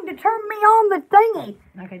phone to turn me on the thingy.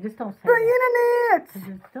 Okay, just don't say the internet.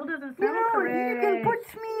 It still doesn't sound correct. You can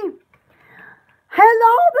push me.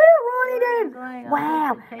 Hello there, Ronnie.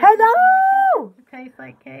 Wow. Hello. It tastes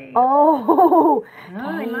like cake. Oh.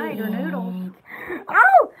 No, they might. Or noodles.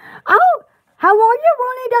 Oh. How are you,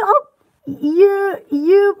 Ronnie? Oh,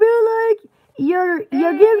 you feel like you're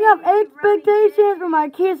giving up expectations for my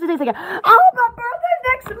kids today. Like, oh, my birthday's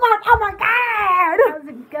next month. Oh my God. How's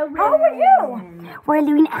it going? How are you? We're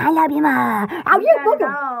living in Alabama. Oh, you look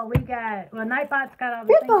at we got Nightbot's got all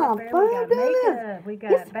the things up there. We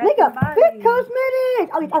got makeup, Fit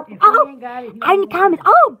Cosmetics. If you ain't got it, in the comments.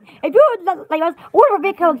 Oh, if you would like us, order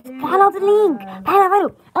Fit Cosmetics, follow the link. Follow.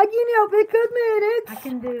 I can do Fit Cosmetics. I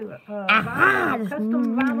can do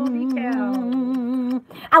custom vinyl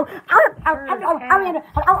decals.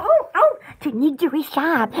 Teenagery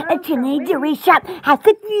shop. A teenagery shop. I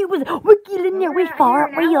think you was working in there. We far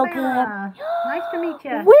real good. Nice to meet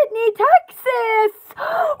you. Whitney, Texas.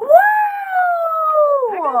 Wow.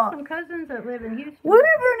 I got some cousins that live in Houston.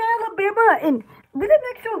 Whatever in Alabama, and we live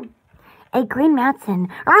next to a Green Mountain.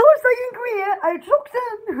 I was saying Green, a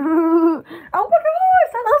Tucson. Oh my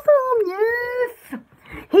gosh, that's awesome. Yes.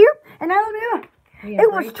 Here in Alabama,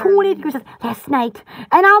 it was 20 degrees last night,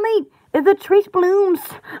 and I mean the trees blooms.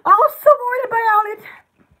 I was so worried about it,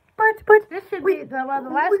 but this should be the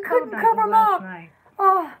last we couldn't cover them up.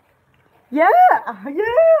 Oh, yeah, we in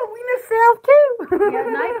the South too. Yeah,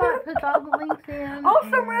 Nightbot puts all the links in.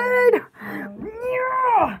 Awesome, Red.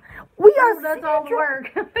 Yeah. That's all the work.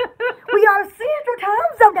 We are Central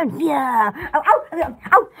Time Zone. Yeah.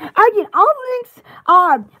 I get all the links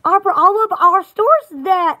are for all of our stores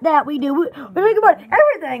that we do. We think about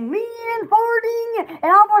everything, me and farting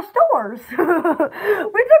and all of our stores.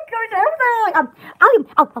 We took care of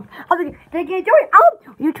everything. They can enjoy it.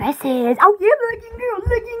 Your dresses. Looking girl.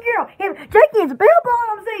 Yeah, Jenkins, bell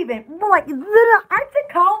bottoms even. Like, I could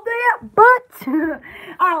call that, but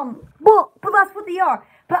but that's what they are.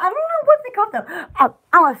 But I don't know what they call them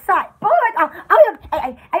on a site. But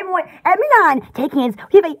everyone, at midnight, take hands.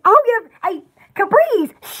 We have a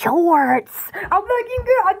Capri's shorts. I'm looking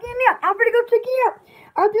good. Again, now I'm ready to go check it out.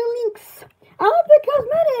 Other links. The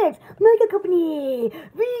cosmetics, makeup company,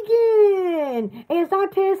 vegan, and it's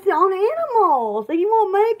not tested on animals. If you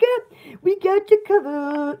want makeup, we got you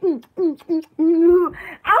covered.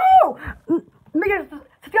 Make a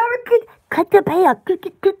cut the bell.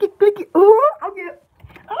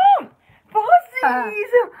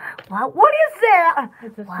 Fuzzies. What is that?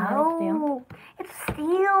 It's a stem. It's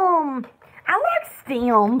stem. I like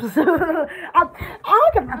stems.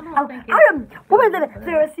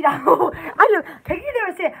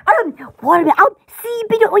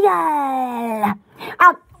 CBD oil.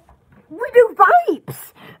 We do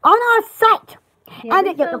vapes on our site. Yeah, And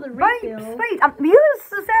they it sell the the vapes. refills.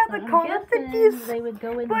 This is how the I'm cartridges. guessing they would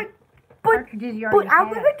go in But cartridges you but already I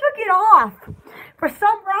have. really took it off for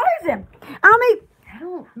some reason. I mean, I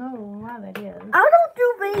don't know why that is. I don't do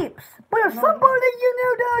vapes, but if somebody you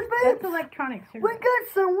know does That's vapes, electronic we cigarettes. got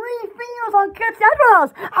some refills on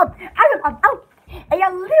Castellanos.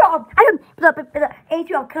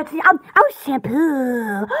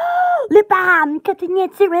 Shampoo, lip balm, cutting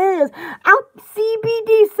it cereals.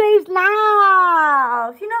 CBD saves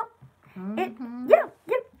lives. You know,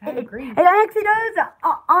 I agree. It actually does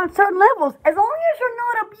on certain levels, as long as you're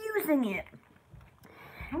not abusing it.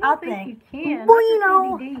 I don't think you can. Well, Not you the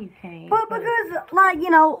know, CBD you can. but because, like, you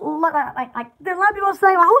know, like there's a lot of people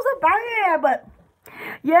say, "Oh, it's so bad," but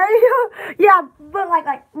yeah, but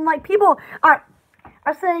like people are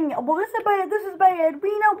saying, "Well, this is bad, this is bad."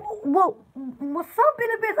 We know, well, some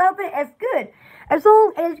benefits of it is good, as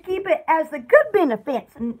long as you keep it as the good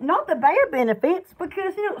benefits, not the bad benefits,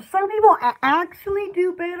 because you know some people actually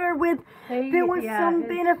do better with doing some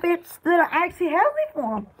benefits that are actually healthy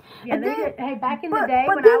for them. Yeah, hey, back in the day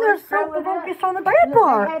but when then I was they're so growing focused up, on the bad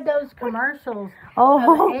part. they had those commercials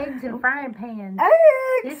Oh. of eggs and frying pans.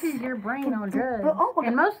 Eggs. This is your brain on drugs. Oh my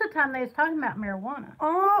and most of the time they was talking about marijuana.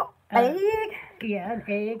 Egg. Yeah, an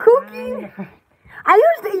egg. Cooking. I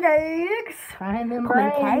used to eat eggs. Frying them Cooking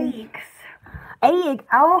brains. cakes. Egg.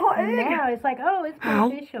 Oh, And egg. now it's like, oh, it's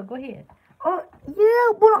beneficial. Go ahead.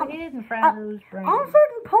 Yeah, well, Go ahead and fry those brains. on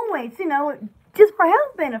certain points, you know, just for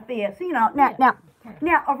health benefits, you know. Now,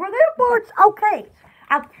 for their parts, okay.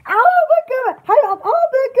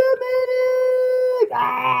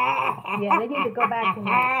 Yeah, they need to go back and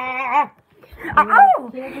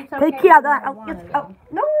Take care of that.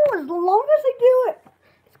 No, as long as they do it.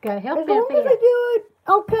 It's got health As long as they benefits. do it,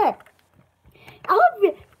 okay.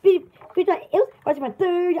 What's my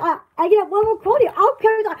third? I get one more quality. Yes,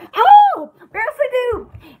 I do.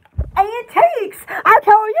 Antiques. I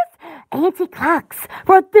told you. Antique clocks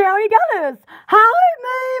for $30. Hi,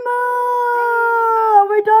 Mama.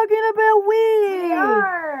 We're talking about weed. We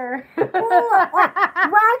are. We're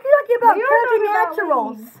talking about We are country talking about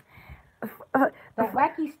naturals. That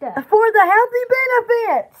wacky stuff. For the healthy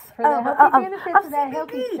benefits. For the healthy benefits of that CBD.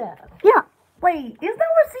 healthy stuff. Yeah. Wait, isn't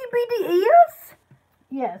that what CBD is?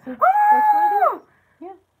 Yes, that's what it is.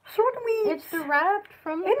 Yeah. Short weeds. It's derived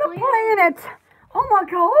from In the planet. Oh my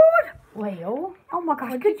God. Well, Oh my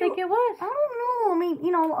gosh. what do you think it was? I don't know. I mean,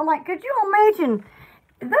 you know, like, could you imagine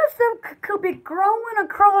that stuff could be growing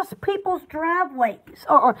across people's driveways?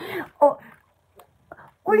 Or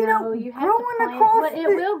you know, you have growing to plant, across but it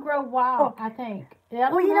will grow wild, I think. I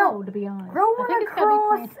don't know, to be honest. I growing think it's across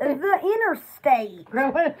gotta be planted. the interstate.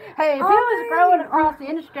 Hey, if it was growing across the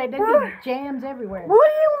interstate, there'd be jams everywhere. What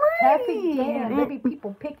do you Traffic mean? jam. There'd be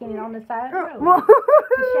people picking it on the side of the road. Well,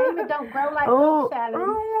 It's a shame it don't grow like fruit salad.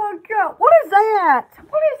 Oh my God! What is that?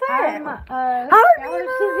 What is that? How do you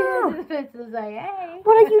know? What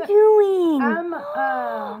What are you doing?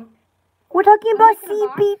 We're talking about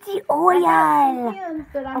CBD oil.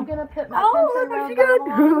 That I'm gonna put my look what you got.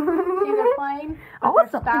 See the plane?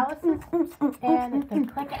 Awesome. Styluses and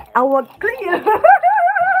click it. I will click it.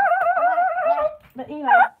 But anyway,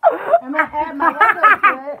 I'm gonna add my logo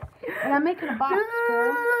to it, and I'm making a box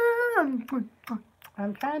for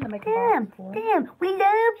I'm trying to make a box for it. Damn, we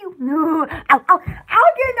love you. No. I'll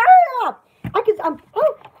get up. I can,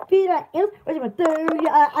 feed else. What's it going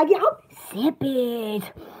I get up. Snippet.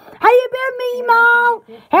 How you been, Meemaw?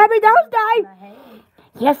 Happy Thursday.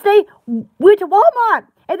 Yesterday, we went to Walmart.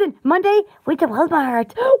 And then Monday, we went to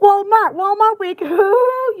Walmart. Walmart week.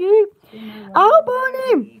 Oh, yeah. Oh,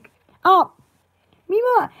 Bonnie. Oh,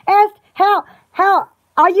 Meemaw asked, how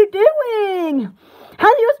are you doing? How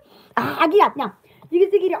you? I get up now. You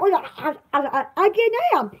can see it. I get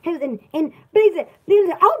down. And please,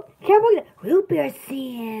 oh, careful. Whoopers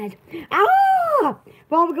sand. Ah!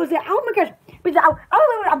 Mama goes, oh my gosh. But oh,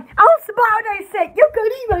 smart. I said, you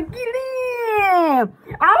could even get in.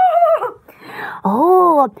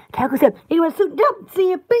 Oh, Taco said, he was suited up.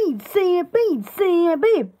 Sand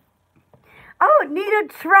bead. Oh, need to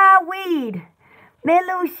try weed.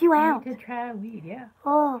 Mellows you out. Need to try weed, yeah.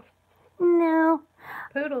 Oh, no.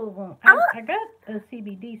 Poodle won't. I got a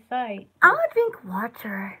CBD site. I'll drink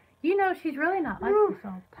water. You know, she's really not like this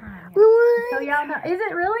all the time. What? So y'all know. Is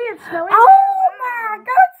it really? It's snowing? Oh my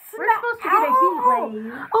God! We're supposed to get a heat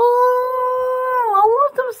wave. Oh, I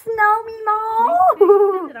want some snow,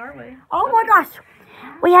 Meemaw. Is it our way? Oh my gosh.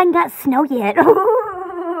 We hadn't got snow yet.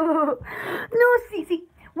 No, Cece.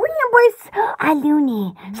 We embrace our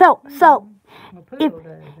loony. So,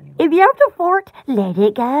 if you have to fart, let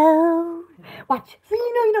it go. Watch. See,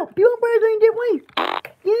 you know, people birds ain't that way.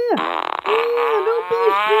 Yeah, don't be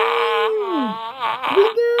ashamed. We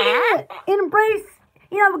good. Embrace,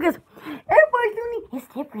 because everybody's doing it. It's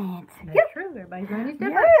different. That's true. Everybody's doing it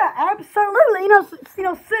different. Yeah, absolutely.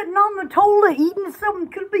 Sitting on the toilet eating something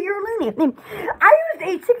could be your loony. I mean, I used to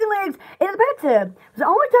eat chicken legs in the bathtub. It's the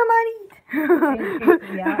only time I eat.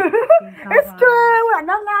 It's true. I'm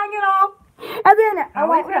not lying at all. And then I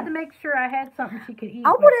always had to make sure I had something she could eat.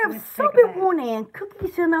 I would have soap in one hand,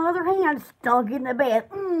 cookies in the other hand, stuck in the bed.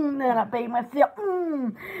 Then I bathed myself.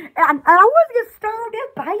 And I was get starved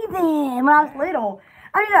by them when I was little.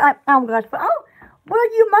 Oh my gosh! What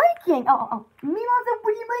are you making? Meemaw said,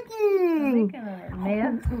 what are you making? I'm making a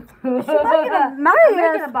mess. She's making a mess. I'm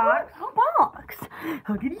making a box. A box.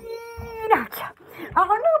 Oh,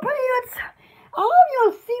 no, pants. Oh, you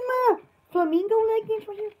see my flamingo leggings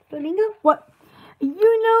for you? Flamingo? What?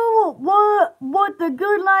 You know what the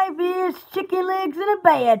good life is? Chicken legs in a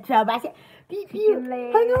bathtub. I said,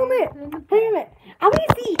 hang on a minute. I want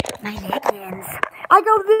to see my leggings. I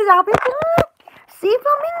go to this outfit. See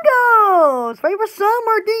flamingos. Ready for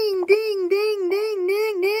summer. Ding, ding, ding, ding,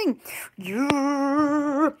 ding, ding. Yeah.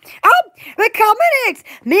 Oh, the Comics.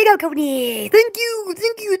 Mega company. Thank you.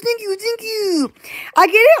 I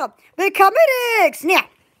get it. The Comics. Now.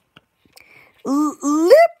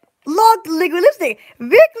 Lip lock liquid lipstick.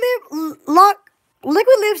 Vic lip lock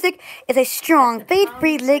liquid lipstick is a strong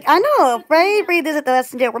fade-free liquid. I know, fade-free. This is the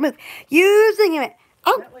lesson to remove. Using it.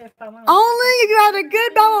 Oh, only if you had a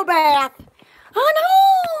good bubble bath. I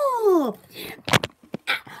know.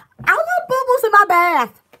 I love bubbles in my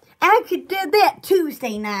bath. I could do that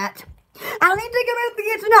Tuesday night. I need to go back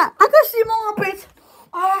again tonight. I got some more armpits.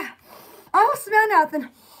 I don't smell nothing.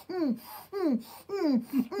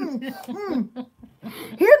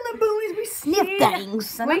 Here in the boonies, we sniff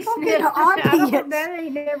things. And we sniff armpits. That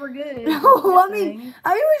ain't never good. No, I mean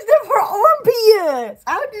it's for armpits. I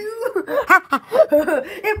do.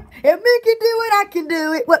 if men can do it, I can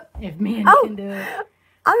do it. What? If men can do it.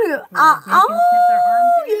 I do. Yeah.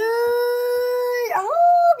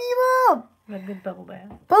 Oh, Meemaw. A good bubble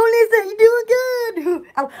bath. Bonus, you doing good.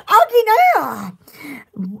 Okay, now.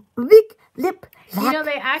 Vic lip. You know,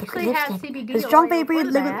 they actually have CBD. The strong favorite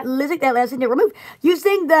lipstick that allows you to remove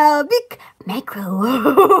using the Vic Macro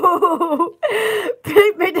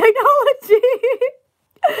pigment technology.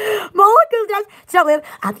 Molecules that start with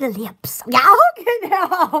the lips. Yeah, okay,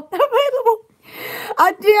 now. Available.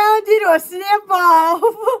 I down to a snip off.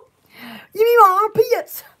 You mean my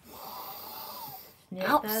armpits?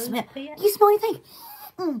 Smell. You smell anything?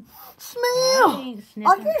 Smell.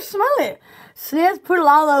 I can smell it. Sniff, put it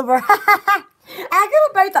all over. I'm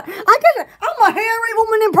a hairy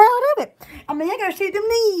woman and proud of it. I mean, I gotta see them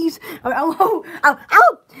knees. I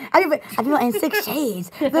feel in 6 shades.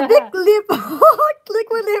 The big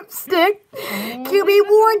liquid lipstick can be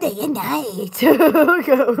worn day and night.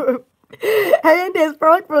 And this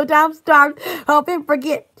for time start. Hoping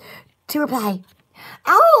forget to reply.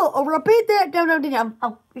 Repeat that.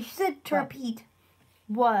 No. You said to repeat.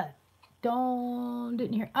 What?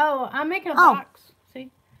 Didn't hear. Oh, I'm making a box.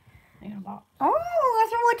 See? Making a box. Oh,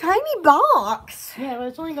 that's a really tiny box. Yeah, but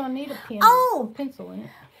it's only going to need a pencil in it.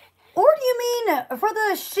 Or do you mean for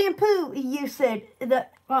the shampoo you said,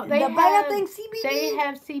 Well, they have CBD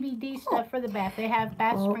stuff for the bath. They have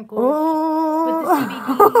bath sprinkles with the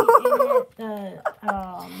CBD in it.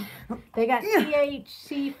 They got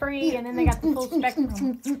THC free, and then they got the full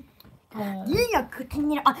spectrum.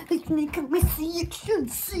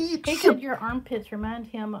 He said your armpits remind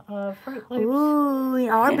him of Fruit Loops. Ooh,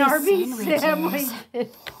 Arby's sandwiches.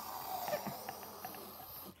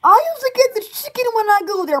 I usually get the chicken when I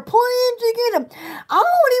go there. Plain chicken. I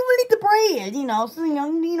don't even eat the bread, So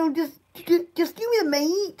just give me the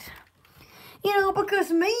meat. Because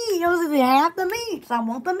meat is half the meat. So I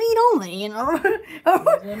want the meat only. I don't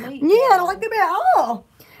like the meat at all.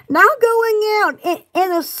 Now going out in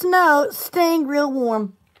the snow, staying real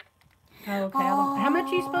warm. Okay. How much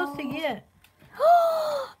are you supposed to get?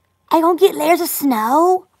 I gonna get layers of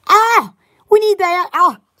snow. We need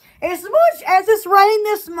that. As much as it's raining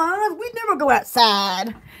this month, we never go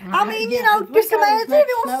outside. Just imagine if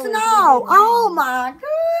it was snow. Oh my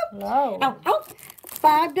God.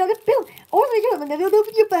 $5 bill. Or they do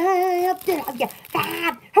 $5.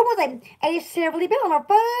 How was it? A $70 bill or $5?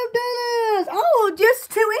 Oh,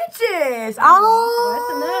 just 2 inches. Oh, that's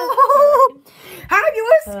enough. How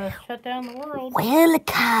yours? Shut down the world. Welcome. It'd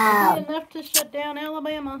be enough to shut down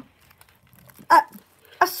Alabama.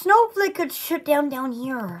 A snowflake could shut down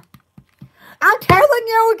here. I'm telling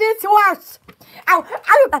you, it gets worse.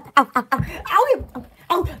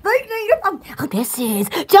 This is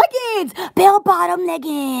Juggins bell-bottom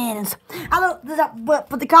leggings.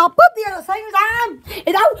 What they call put the other things on.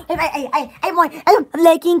 Hey,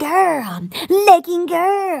 legging girl.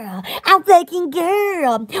 I'm legging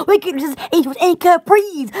girl. We can just angels and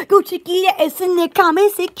capris. Go check it out. It's in the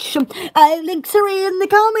comment section. Links are in the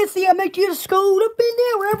comments. See, I make you scroll up in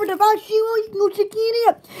there wherever device you want. You can go check it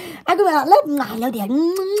out. I go out. I love that.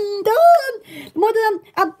 Done.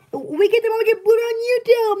 We get put on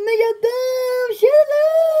YouTube. Make a dumb shut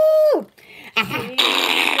up.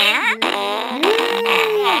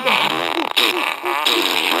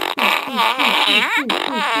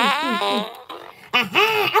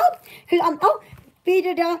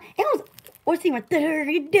 Peter down. What's he want?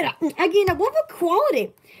 Again, what for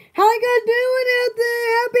quality? How you guys doing out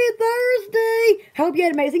there? Happy Thursday. Hope you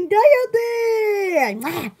had an amazing day out there.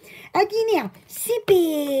 Again now, sip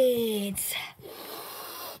it.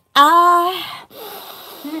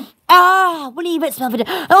 What do you even smell it?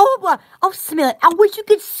 Oh, smell it. I wish you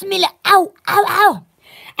could smell it. Ow.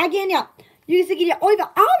 Again now, you can get it over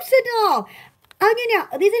opposite now. Again now,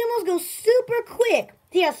 these animals go super quick.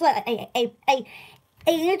 Yeah, so a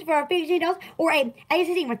inch for $15 or a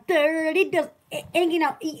 $16 for $30. And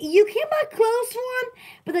you can buy clothes for them,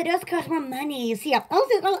 but that does cost more money. So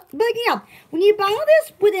but when you buy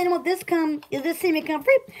this with animal, this seem come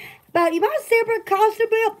free. But you buy a separate cost of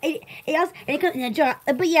bill, and it comes in a jar.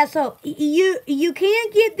 But yeah, so you can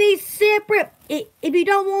get these separate if you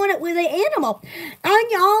don't want it with an animal. And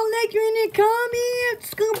y'all let you in the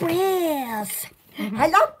comments, compress.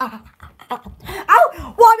 Hello.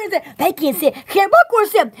 What is it? Bacon sip, carrot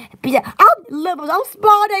sip, little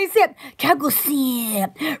spotty sip, chocolate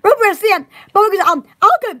sip, rubber sip, focus on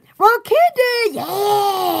good rock candy,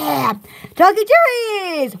 yeah, Chucky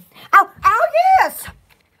cherries. Yes.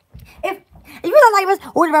 If you don't like us,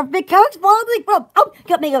 order our big cups,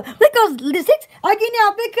 got me because the 6 again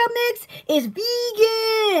now, big cup mix is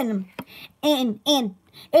vegan, and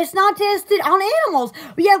it's not tested on animals.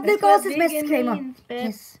 We have because it's mixed cream.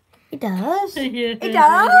 Yes. It does. It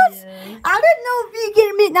does. I didn't know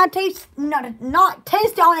vegan meat not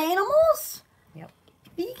taste on animals. Yep.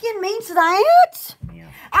 Vegan means that. Yeah.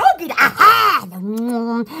 I'll get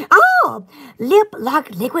lip lock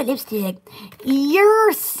liquid lipstick.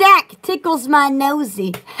 Your sack tickles my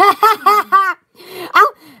nosy.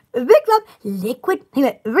 Big love liquid.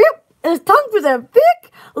 His tongue was a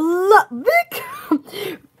big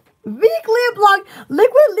lip lock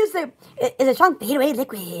liquid lipstick is a strong fadeaway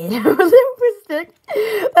liquid lipstick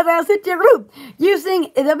that will sit your room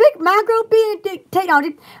using the big macro bead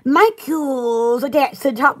technology molecules attached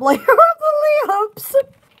to the top layer of the lips.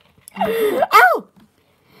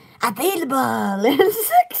 Available in 6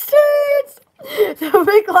 shades. The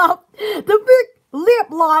big lip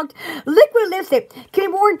locked liquid lipstick can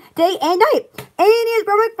be worn day and night and is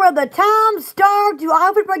perfect for the time starved to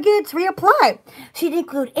often forget to reapply. She'd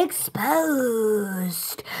include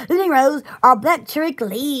exposed living rose or black cherry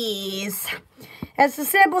glaze. That's the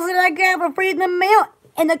samples that I got for free in the mail,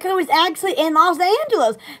 and the code is actually in Los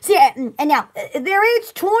Angeles. See, and now they're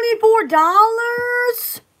each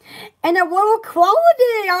 $24. And they're world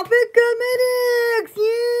quality. I'll pick up medics.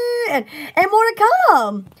 Yeah. And more to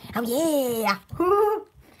come. Oh, yeah.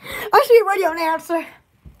 I should be a radio announcer.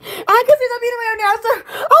 I can see the video right now, so,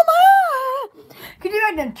 oh my! Could you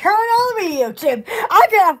imagine turn on the video, Chip? I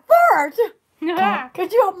got a fart!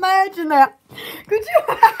 Could you imagine that? Could you?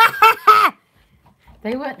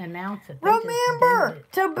 They wouldn't announce it. Remember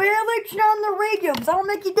to barely turn on the radio because I don't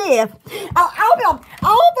make you deaf. I'll do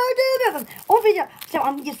this. Oh, video. So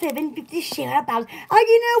I'm just 750 share about.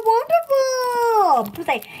 Oh, wonderful.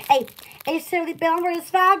 Say, hey, Shirley Bell, for this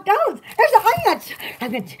 $5. There's a ant. I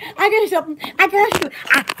got something. I got you.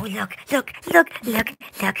 Oh, look.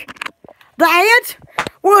 The ant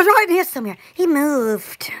was right here somewhere. He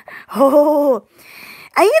moved. Oh.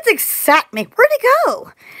 Ants excite me. Where'd he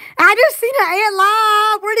go? I just seen an ant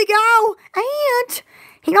live. Where'd he go? Ant.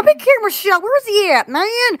 He don't be camera shot. Where's he at,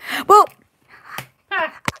 man? Well,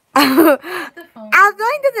 I think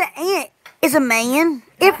that the ant is a man.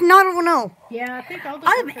 If not, I don't know. Yeah, I think all the I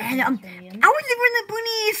was living in the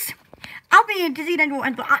bunnies. I'll be in Disneyland. I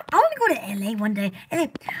want to go to LA one day. I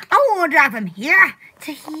want to drive from here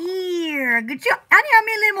to here. Good job. I need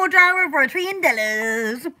me a little more driver for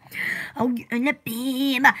 $3. Oh, and a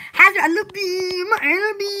beam. Has a little beam and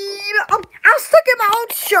a beam. Oh, I'll stick in my own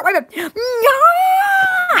shirt. Wait a minute.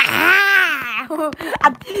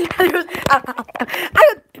 I'll be a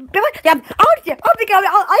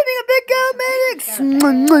big medics.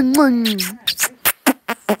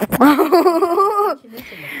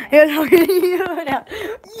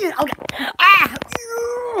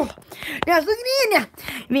 Now, look at now.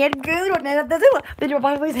 We had good one. Now, that's it. But your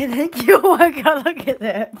Bible says thank you. Oh my God, look at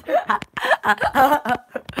that.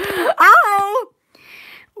 Oh,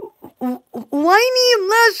 whiny,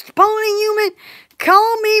 lust, pony human.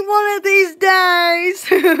 Call me one of these days.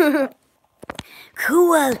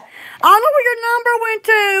 Cool. I know where your number went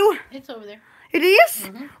to. It's over there. It is?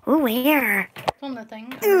 Oh, where? It's on the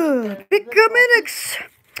thing. Big minutes.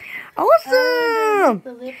 Awesome.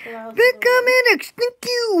 Big minutes.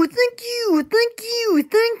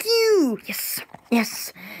 Thank you. Yes.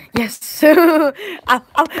 I'll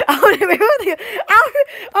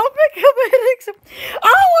pick up minutes. I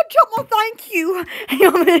want to drop my thank you. Hang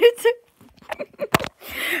on a minute.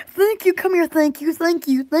 Thank you. Come here. Thank you.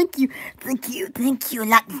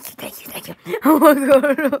 Oh my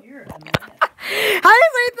God. How do you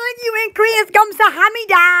say thank you in Korean?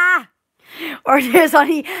 감사합니다. Or just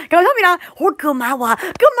honey, 감사합니다. Or 고마워.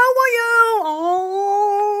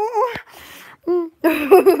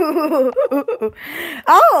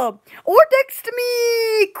 Oh, or text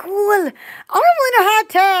me. Cool. I don't really know how to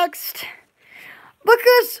text.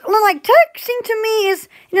 Because, like, texting to me is,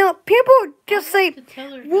 people just say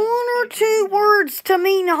 1 or 2 words to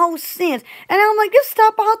mean the whole sentence. And I'm like, just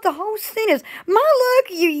stop out the whole sentence. My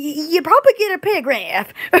luck, you probably get a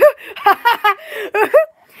paragraph.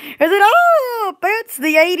 Is it, that's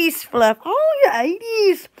the 80s fluff. Oh, yeah,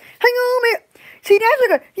 80s. Hang on a minute. See,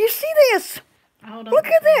 that's you see this? Look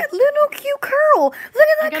at that little cute curl. Look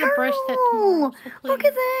at that curl. Brush that tomorrow, so look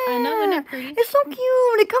at that. I know, isn't it pretty? It's so cute.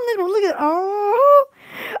 It comes in. Look at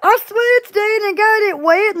I swear it's dead and got it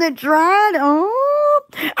wet and it dried.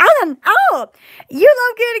 You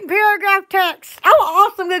love getting paragraph text. Oh,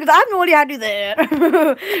 awesome, good, because I have no idea how to do that.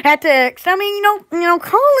 That text. I mean,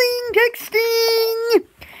 calling, texting.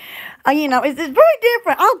 It's very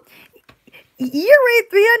different. You read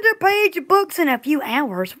 300-page books in a few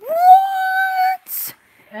hours. What?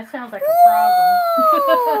 That sounds like a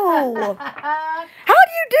problem. How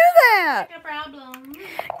do you do that? Like a problem.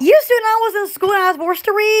 Used to when I was in school and I was forced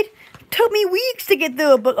to read. Took me weeks to get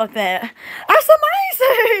through a book like that. That's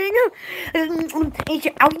amazing.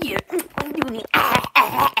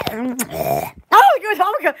 Oh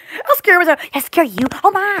my God. I'll scare myself. I scare you.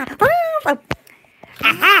 Oh my.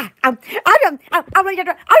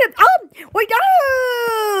 Wait,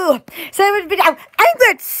 no! 7 video.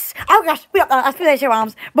 English! Oh gosh, I feel like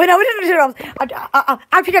arms. But no, we didn't do arms.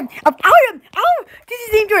 This is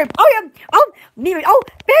the dream.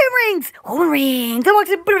 Bell rings! Horn rings! I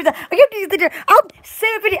get these things.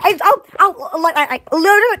 7 video. Like,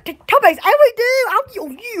 topics. And we do. You.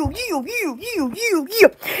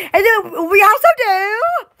 And then we also do.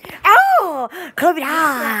 Clubby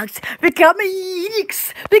dogs. Become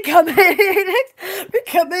medics.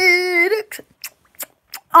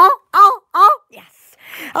 Yes.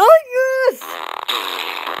 Oh, yes.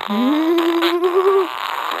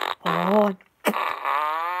 I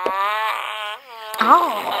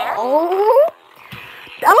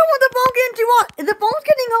don't want the phone getting too hot. The phone's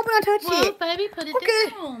getting hot when I touch it. Well, baby, put it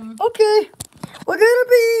down. Okay. We're going to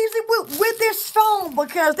be easy with this phone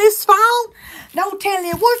because this phone, no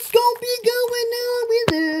telling what's going to be going on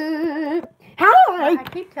with it. Hi. I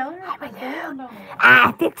keep telling her to put it down.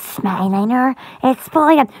 It's my liner. It's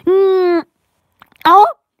falling up.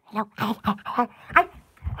 Hello.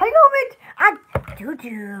 Hello, Miss.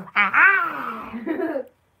 Doo-doo. Ah.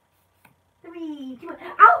 3, 2, 1.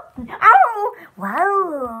 Oh.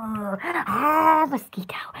 Whoa.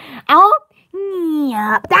 Mosquito. Oh.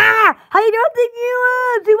 Yeah. How you doing,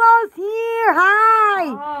 you all's here. Hi.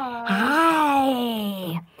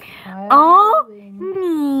 Oh.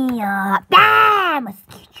 Yeah.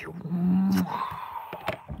 Mosquito.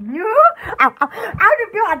 Out of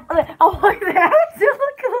God. Oh, look at that.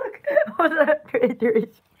 Look. Oh, that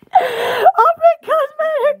creatures. Open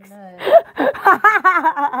cosmetics.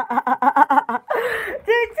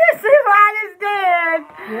 Did you see mine is dead?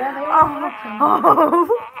 Yeah, they Oh.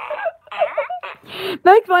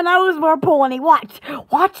 Makes my nose more pointy. Watch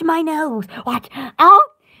my nose. Watch. Oh.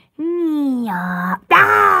 Yeah.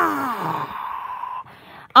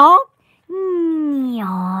 Oh.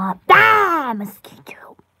 Yeah.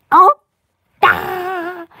 Mosquito. Oh.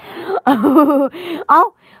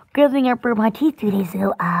 Oh. Good thing I broke my teeth 2 days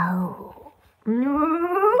ago. Oh.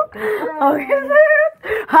 Oh, is it?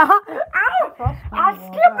 I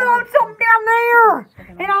stepped on something down there.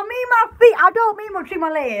 And I mean my feet. I don't mean my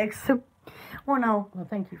legs. Well, no. Well,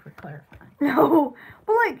 thank you for clarifying. No.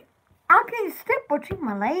 But, like, I can't step between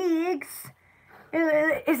my legs.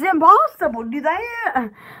 It's impossible to do that. I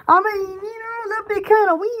mean, that'd be kind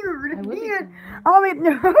of weird. Yeah. I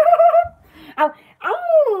mean, what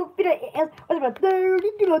am I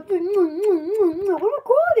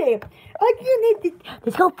quality?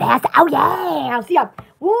 Let's go fast. Oh, yeah. See,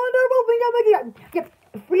 wonderful thing.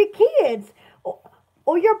 For your kids.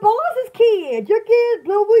 Or your boss's kids. Your kids,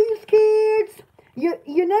 Louie's kids. Your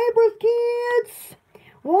neighbor's kids.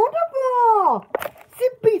 Wonderful.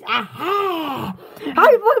 Sippies. Aha. How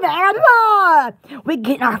you look at that? We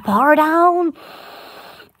getting our far down.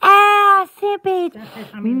 Sippies.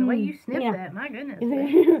 I mean, the way you snip that, my goodness.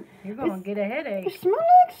 You're going to get a headache. It smells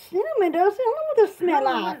like cinnamon, doesn't it? I don't know what it smells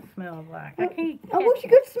like. What it smells like. I can't. I wish you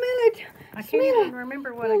could smell it. I can't even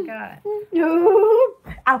remember what I got.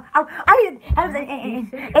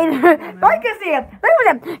 Like I said, look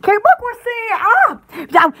at them. Look what's there. I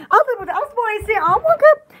was going to say,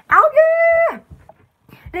 oh, yeah.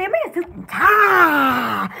 Det är så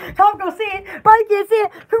I'm gonna say it, but I can say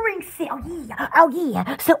it. Oh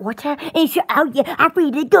yeah, so water is your, oh yeah, I'm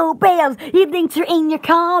free to go bells. You think you're in your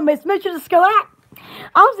comments, make sure to go out.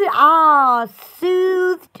 I was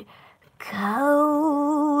soothed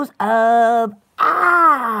coast of,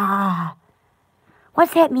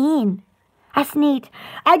 what's that mean? That's neat.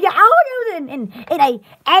 I got all in a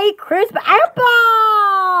crisp apple.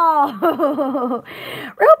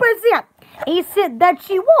 Real percent. He said that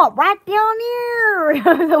you want right down here.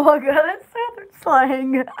 Oh, God, that's Southern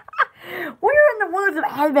slang. We're in the woods of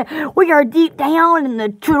Advent. We are deep down in the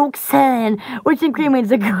Turtle Sun, which includes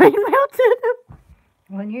the Green Mountain.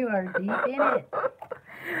 When you are deep in it.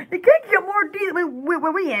 You can't get more deep than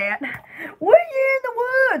where we at. We're in the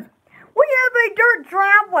woods. We have a dirt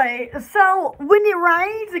driveway, so when it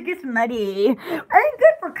rains, it gets muddy. Ain't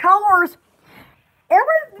good for cars.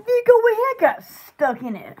 Every vehicle we had got stuck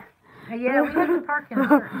in it. Yeah, we have to park in a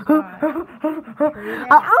certain spot.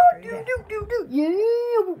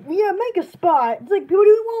 Yeah, make a spot. It's like people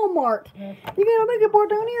do in Walmart. Yeah. You gotta make a part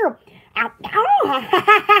down here. Like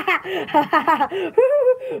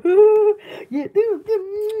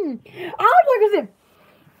I said,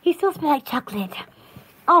 he still smells like chocolate.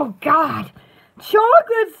 Oh, God.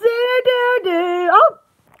 Chocolate Santa. Oh.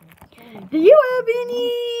 Do you have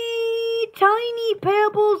any tiny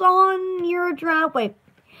pebbles on your driveway?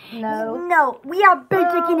 No, we have big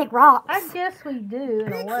gigantic rocks. I guess we do.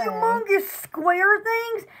 Big humongous square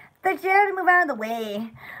things that you have to move out of the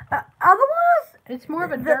way. Otherwise, it's more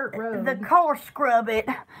of a dirt road. The car scrub it.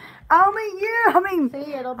 See,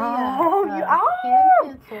 it'll be pencil box.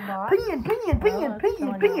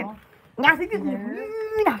 Pin. Now, see,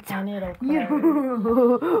 and it'll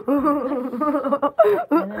close.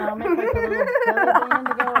 And then I'll make like a little band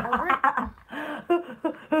to go over it.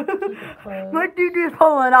 My doo-doo's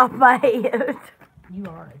falling off my head. You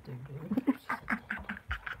are a doo-doo.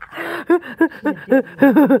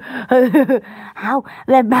 How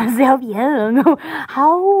let myself young.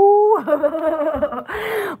 How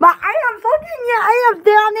my abs, look at your abs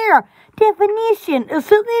down there. Definition is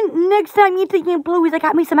something next time you think in blues, I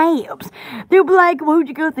got me some abs. They'll be like, what would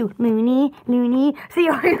you go through? Loony. See,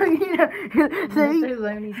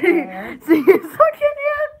 Looney's hair. see, look at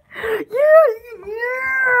it.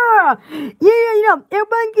 Yeah,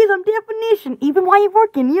 everybody gives them definition. Even while you're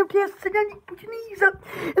working, you just sit down, you put your knees up,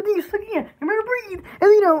 and then you sit in, remember to breathe,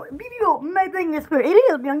 and my thing is good. It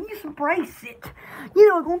is, you just embrace it.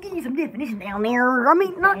 Gonna give you some definition down there. I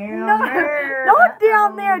mean, not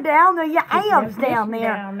down there, your abs down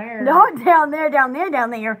there. Not down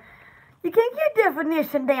there. You can't get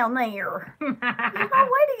definition down there. There's no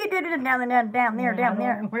way to get definition down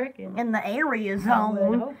there. In the area zone.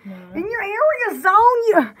 In your area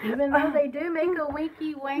zone, even though they do make a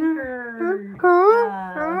winky wanker,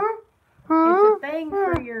 it's a thing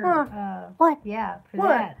for your, what? Yeah, for what?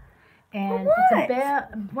 that. And what? It's a bell,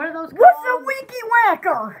 what are those called? What's a winky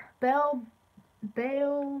whacker?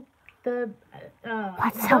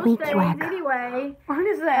 What's a winky whacker? Anyway. What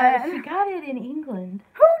is that? She got it in England.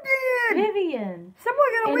 Who did? Vivian.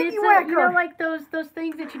 Someone got a winky whacker. You know, like those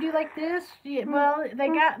things that you do like this? Well, they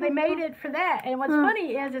made it for that. And what's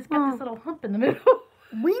funny is it's got this little hump in the middle.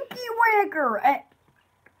 Winky whacker.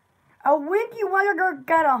 A winky whacker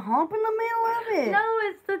got a hump in the middle of it? No,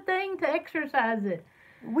 it's the thing to exercise it.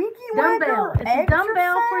 Winky dumbbell. whacker. It's a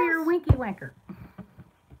dumbbell for your winky wanker.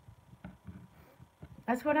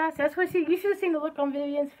 That's what I said. That's what you should have seen the look on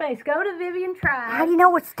Vivian's face. Go to Vivian Tribe. How do you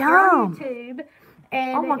know it's dumb? On YouTube,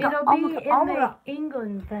 and it'll be in the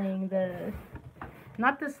England thing.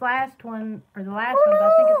 Not this last one or the last one, but I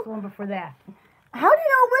think it's the one before that. How do you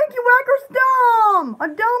know winky whacker's dumb? A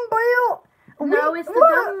dumbbell? No, it's the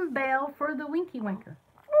dumbbell for the winky wanker.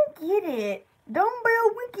 I don't get it.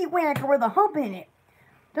 Dumbbell winky wanker with a hump in it.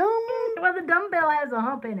 Well, the dumbbell has a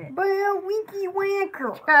hump in it. Well, winky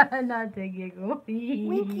wanker. Not to giggle.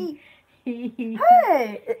 Winky.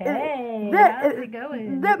 Hey, how's it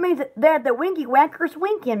going? That means that the winky whacker's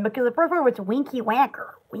winking because the first word was winky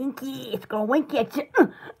whacker. Winky, it's gonna wink at you.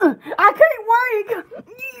 I can't wink.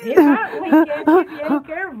 It might wink at you if you ain't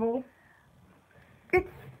careful.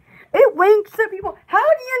 It winks at people. How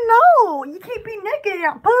do you know? You can't be naked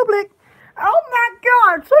out in public. Oh my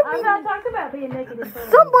God! I'm not talking about being naked in public.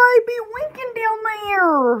 Somebody be winking down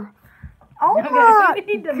there. Oh my God!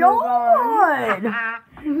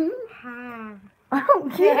 I don't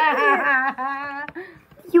get it.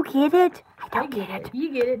 You get it? I don't get it. You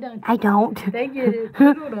get it, don't you? I don't. They get it.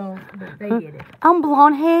 People don't, but they get it. I'm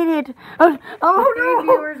blonde-headed. Oh no!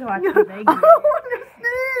 Viewers watching, they get it. I don't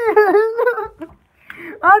understand.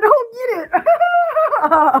 I don't get it.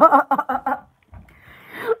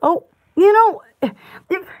 Oh,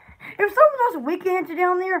 if someone else winking at you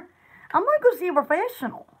down there, I'm not going to see a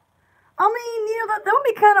professional. I mean, that would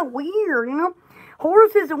be kind of weird,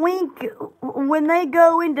 Horses wink when they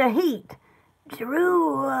go into heat.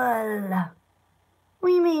 Drool. What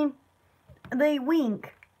do you mean? They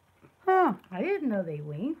wink. Huh. I didn't know they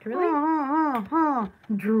winked, really.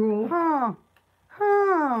 Drool.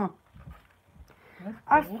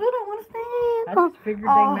 I still don't understand. I just figured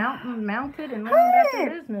they mounted and learned about their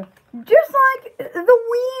business. Just like the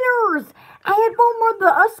wieners. I had one more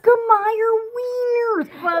the Oscar Mayer wieners.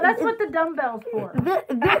 Well, that's what the dumbbell's for.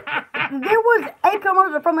 There was a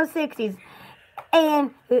commercial from the 60s,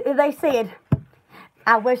 and they said,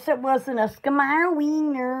 I wish it was an Oscar Mayer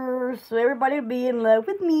wiener, so everybody would be in love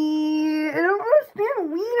with me. I don't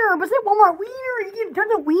understand wiener, but say one more wiener. You get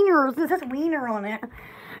tons of wieners. It says wiener on it.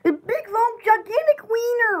 A big, long, gigantic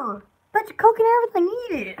wiener. That you cook and everything,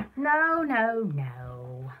 eat it. No.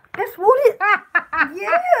 That's what it...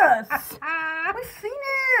 Yes. We've seen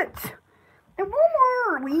it. And one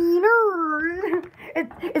more. Wiener.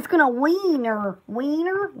 It's going to wiener.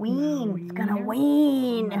 Wiener. It's going to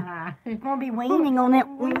wean. It's going to be weaning on that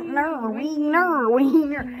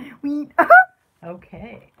wiener.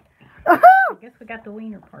 Okay. I guess we got the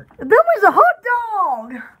wiener part. That was a hot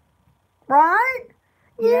dog. Right?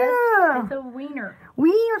 Yes, Yeah. it's a wiener.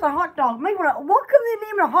 Wiener's a hot dog. What could they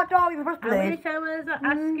name a hot dog in the first place? I wish I was an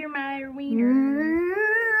Oscar Mayer wiener.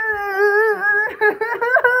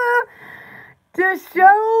 To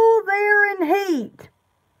show they're in heat.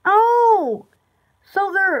 Oh,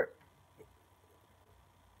 so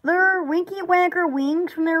they're winky whacker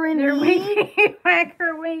wings when they're in heat? They're winky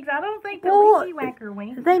whacker wings. I don't think they're winky whacker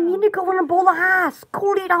wings. They need to go in a bowl of ice.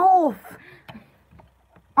 Cool it off.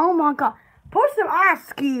 Oh my God. Put some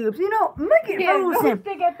ice cubes, make it frozen.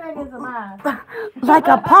 Stick that thing in some ice. Like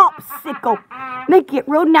a popsicle. Make it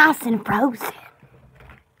real nice and frozen.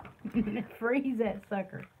 Freeze that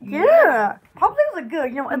sucker. Yeah. Popsicles are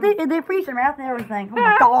good. They freeze their mouth and everything. Oh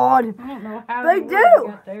my God. I don't know how they do.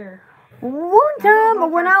 Got there. One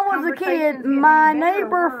time when I was a kid, my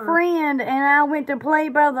neighbor friend and I went to play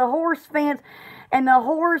by the horse fence, and the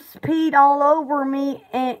horse peed all over me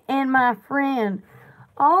and my friend.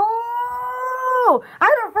 Oh, Oh, I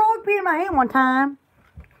had a frog pee in my hand one time.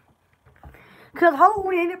 Cause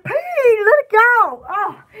holding it, pee, let it go.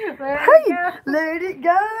 Oh, let it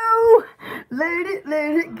go. Let it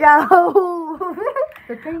go.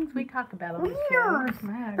 The things we talk about on this Wieners. show.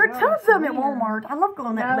 There are tons of them at Walmart. I love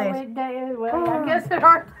going that place. I guess there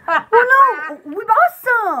are. Well, no, we bought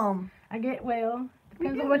some. Depends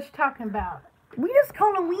on what you're talking about. We just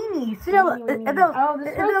call them weenies. You know,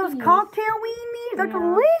 those cocktail weenies. They're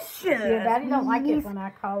delicious. Yeah, Daddy don't like it when I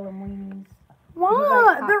call them weenies.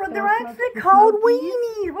 What? They're actually called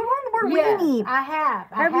weenies. What's wrong with the word weenie? I have.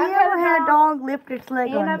 Have you ever had a dog lift its leg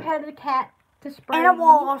on you? And I've had a cat to spray. And a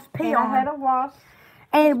wasp pee on. I had a wasp.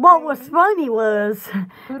 And what was funny was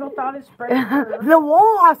Poodle thought it sprayed her. the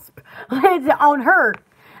wasp landed on her.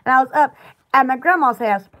 And I was up at my grandma's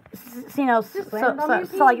house. You know, so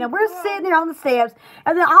like, you know, we're sitting there on the steps,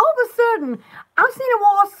 and then all of a sudden, I seen a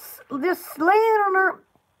wasp just land on her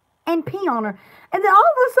and pee on her. And then all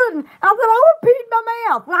of a sudden, I thought I would pee in my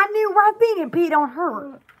mouth. Well, I knew right then it peed on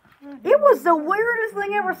her. It was the weirdest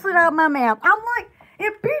thing ever slid out of my mouth. I'm like,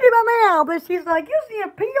 it peed in my mouth, and she's like, you see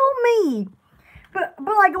it pee on me. But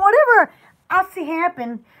like, whatever I see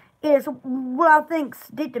happen is what I think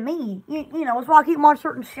did to me. You know, it's why I keep watching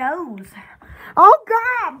certain shows. Oh,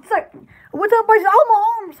 God. It's like, when somebody says,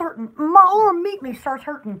 oh, my arm immediately starts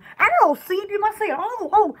hurting. I don't see it in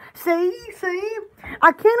myself. See?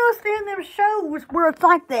 I cannot stand them shows where it's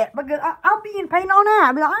like that because I'll be in pain all night.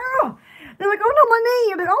 I'll be like, oh. They're like, oh, no, my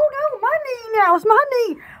knee. I'm like, oh, no, my knee now. It's my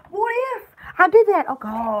knee. What if I did that? Oh,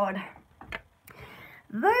 God.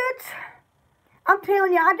 I'm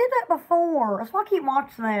telling you, I did that before. That's why I keep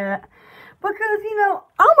watching that. Because, you know,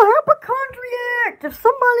 I'm a hypochondriac. If I see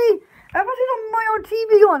somebody on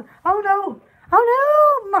TV going, oh no, I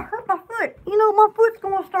hurt my foot. You know, my foot's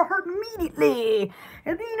going to start hurting immediately.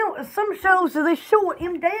 And then, you know, some shows, they show it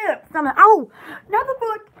in depth. I'm like, oh, not the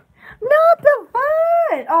foot.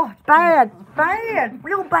 Oh, it's bad,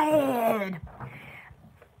 real bad.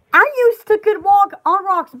 I could walk on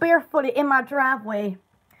rocks barefooted in my driveway.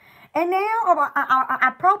 And now,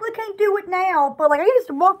 I probably can't do it now, but like I used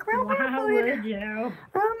to walk around barefooted. Would you?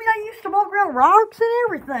 I used to walk around rocks and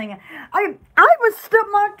everything. I even stubbed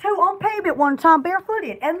my toe on pavement one time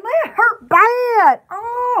barefooted, and that hurt bad.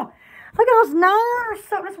 Oh, it's like I was 9 or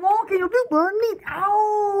something, just walking,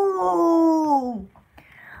 oh,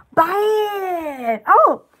 bad.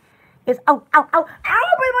 Oh, it's, ow,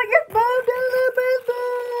 baby, it's bad.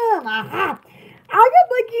 I got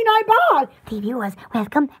thinking I bought. TV viewers,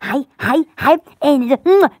 welcome. Hi, and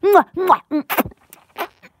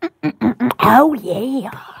oh yeah.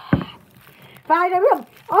 Fine,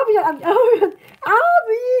 I'll be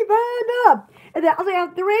burned up. And then I'll say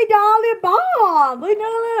 $3 bomb.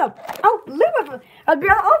 $3. Oh,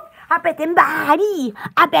 I bet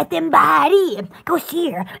them body. Go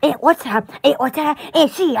share it. What's up?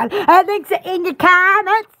 And share. Links in the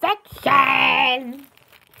comment section.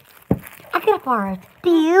 I get a fart. Do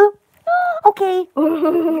you? Okay. I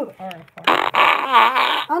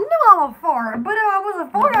know I'm a fart, but if I was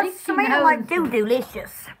a fart, I'd smell like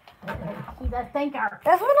delicious. See that thinker.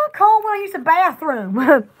 That's what I call when I use the bathroom.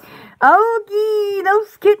 Okay,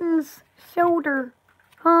 those kittens' shoulder.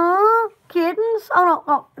 Huh? Kittens? Oh,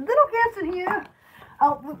 no. Little cats in here.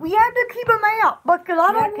 Oh, we have to keep them out because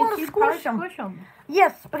I don't want to squish them.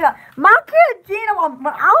 Yes, because my kid, Gina,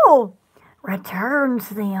 returns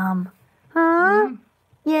them. Huh? Mm-hmm.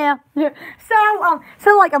 Yeah. So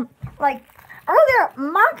earlier,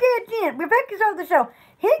 my kid Jen, Rebecca's over the show.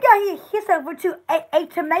 He got his over to a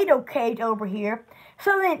tomato cage over here.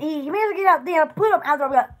 So then he managed to get out there and put them out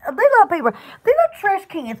there. These little people, these are trash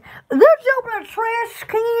cans. They're jumping a trash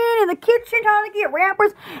can in the kitchen trying to get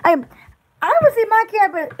wrappers. I would see my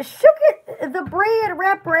cat shook the bread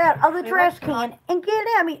wrapper out of the trash can and get it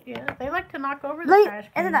out. Yeah, they like to knock over the trash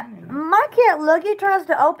can. And then my cat Lucky tries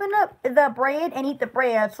to open up the bread and eat the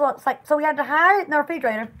bread. So it's like, so we had to hide it in the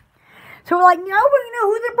refrigerator. So we're like, nobody know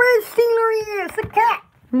who the bread stealer is. The cat.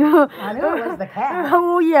 No, I knew it was the cat.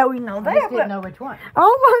 Oh yeah, we know that. I just didn't know which one.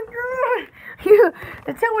 Oh my God! Yeah,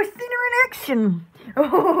 that's how we seen her in action.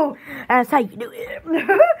 Oh, that's how you do it.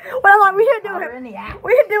 Well, we didn't do it.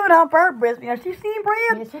 We didn't do it on purpose. You know, she seen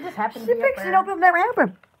bread. Yeah, she just happened to be fixed it open that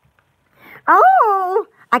wrapper. Oh,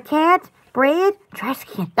 a cat, bread, trash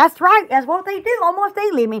can. That's right. That's what they do almost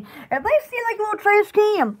daily. I mean, if they see like a little trash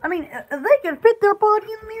can, I mean, they can fit their body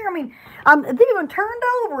in there. I mean, they even turned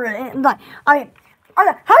over and like, how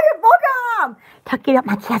you welcome? Tuck it up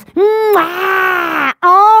my chest.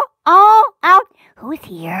 Oh, who's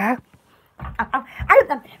here? I'll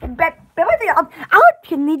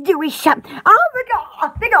pin the Jewish shop. Oh my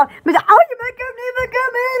God, you make a never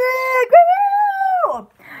come in.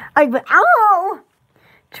 But oh,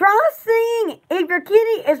 try seeing if your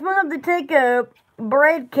kitty is willing to take a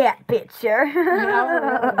bread cat picture.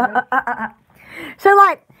 So,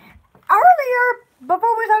 like, earlier,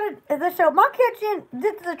 before we started the show, my kitchen,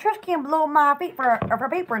 the trash can below my feet for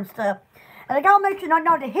paper and stuff. And the guy made sure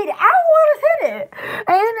not to hit it. I don't want to hit it.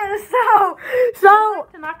 And so.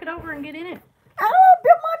 To knock it over and get in it. I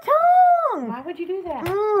bit my tongue. Why would you do that?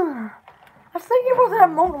 I think it was that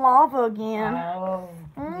molten lava again. Oh,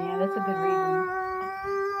 yeah, that's a good reason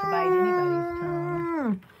to bite anybody's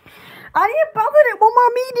tongue. I need to bother it one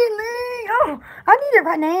more immediately. Oh, I need it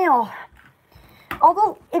right now.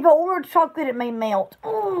 Although, if I ordered chocolate, it may melt.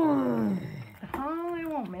 Oh, it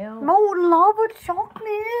won't melt. Molten lava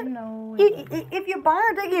chocolate. No. If you buy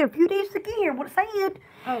it, they get a few days to get here. What it said.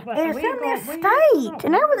 Oh, but and it's in their state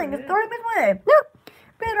and everything. It's 30 minutes away. Nope.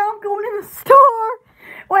 But I'm going in the store.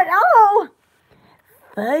 What? Oh.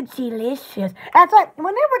 Fudgy-licious. That's right.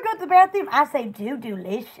 Whenever I go to the bathroom, I say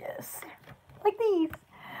do-do-licious. Like these.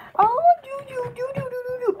 Oh,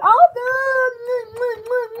 do-do-do-do-do-do-do. Oh,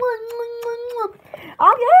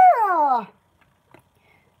 oh, yeah.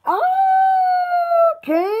 Oh,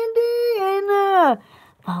 candy and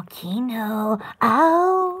volcano.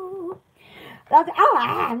 Oh. I got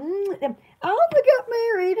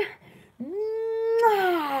married.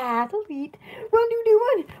 So sweet. Run, do,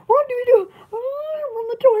 run. Run, do. Run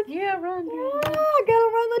the toilet. Yeah, run. I gotta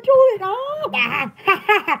run the toilet.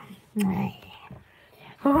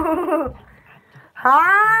 I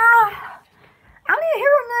need a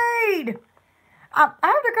hearing aid. I have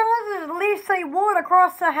to at least say one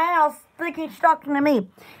across the house thinking she's talking to me.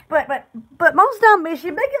 But most of the time,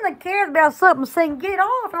 she's making the cares about something saying, get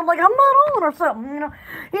off. And I'm like, I'm not on or something, I'm like,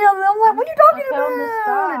 what are you talking about? Tell them to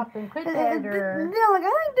stop and quit that or... Like, I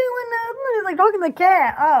ain't doing nothing. It's like talking to the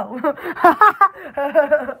cat. Oh.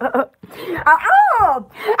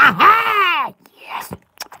 Aha! Yes.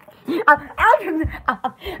 I'll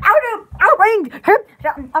ring her.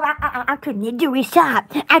 I couldn't do a shop.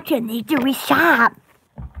 I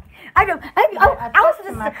was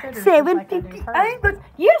 750.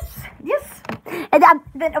 Yes. And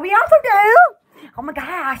then we also do. Oh my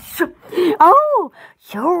gosh. Oh,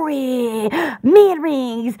 jewelry, man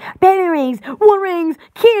rings, baby rings, one rings,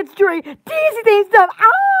 kids jewelry, Disney thing stuff.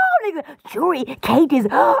 Oh, jewelry, cages.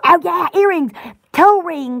 Oh yeah, earrings, toe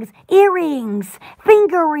rings, earrings,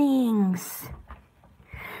 finger rings.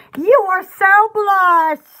 You are so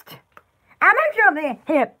blessed. I'm actually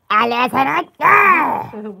here.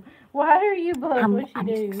 Why are you blush? What you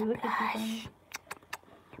do? Look at you.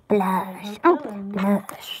 Blush.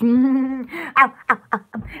 Blush. I'm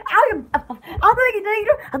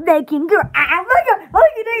making girl.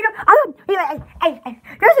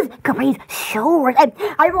 This is Caprice short. I'm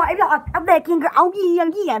making girl. Oh yeah,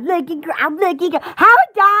 I'm making girl. How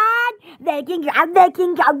done? Making girl. I'm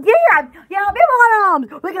making girl. Yeah, people arms.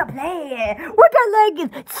 We're gonna play. What the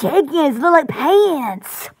leggings? Chickens look like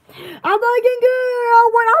pants. I'm making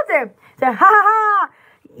girl. What else there? So ha.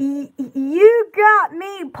 You got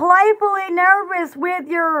me playfully nervous with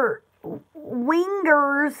your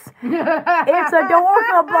wingers. It's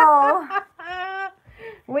adorable.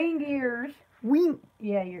 Wing ears.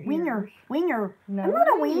 Yeah, your ears. Winger. No, I'm not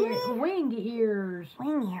a weenie. Wing ears.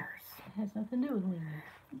 Wing ears. It has nothing to do with wingers.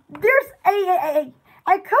 There's a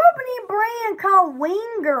company brand called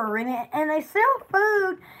Winger and they sell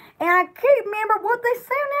food and I can't remember what they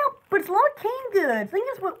sell now, but it's a lot of canned goods. I think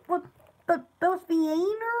it's what those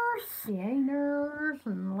Viennas and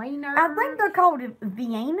Wieners. I think they're called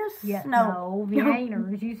Viennas. Yeah, no,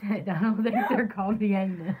 Viennas. You said I don't think they're called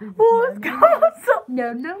Viennas. Well, it's called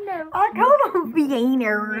No. I call them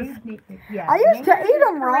Viennas. Yeah, I used to eat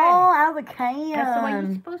them raw out of the can. That's the way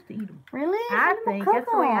you're supposed to eat them. Really? I think that's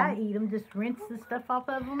the way I eat them. Just rinse the stuff off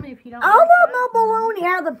of them if you don't. I love my bologna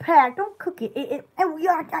out of the pack. Don't cook it. I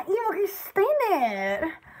can stand it.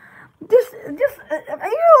 Just,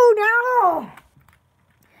 ew, no.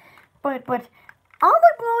 But all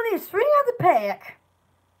the bologna is straight out of the pack.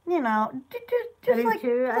 Just like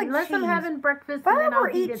unless cheese. I'm having breakfast If I and then I'll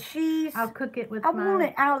ever eat cheese, I'll cook it with I want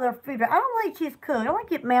it out of their food. I don't like cheese cooked. I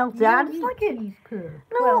like it melted. I just like it cheese cooked.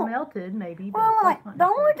 No. Well, melted maybe. Well, like the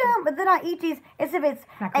only time that I eat cheese is if it's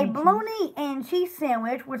a bologna and cheese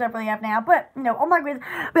sandwich, which I really have now. But no, oh my goodness!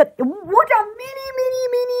 But one time,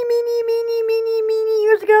 many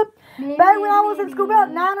years ago, back when I was in school, about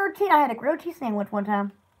 9 or 10, I had a grilled cheese sandwich one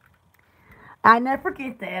time. I never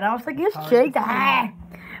forget that. I was like, it's cheese.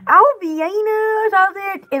 Oh, Vienna's out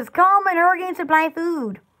there is common Oregon supply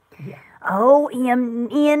food. Yeah.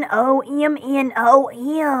 O-M-N-O-M-N-O-M.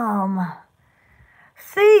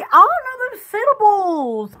 See, I know those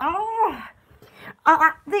syllables. Oh,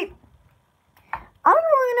 See, I don't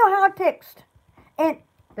really know how to text. And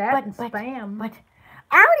That's spam. But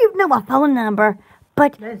I don't even know my phone number.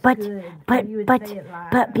 But That's but good. but You would but say it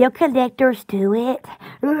live. but bill collectors do it.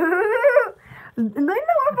 They know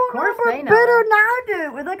my phone course number they know better it. than I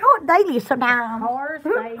do. They call it daily sometimes. Of course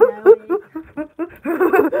they know it.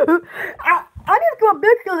 I just go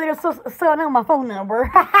bill collector so I know my phone number.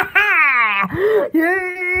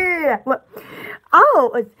 Yeah. What?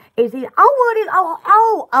 Oh, is it? Oh, what is?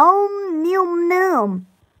 Num.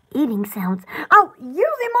 Eating sounds. Oh,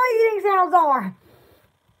 usually my eating sounds are.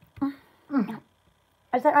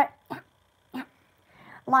 Is that right?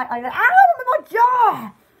 Like that. Ow, my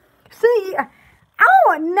jaw. See, now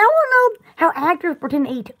I know how actors pretend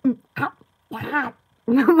to eat. But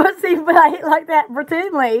see, but I eat like that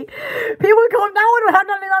pretendly. People come down with how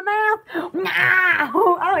nothing in my mouth.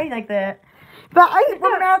 No, I don't eat like that. But I eat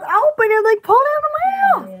with my mouth open and like pull out my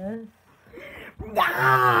mouth.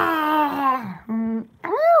 Yeah.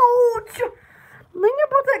 Ouch. Think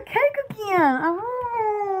about that cake again.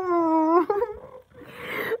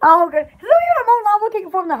 Oh, okay. So you have a novel cake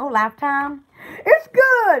from the whole lifetime? It's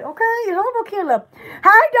good, okay? It's all killer.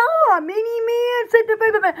 Hi, Dawn. Mini man. Sit the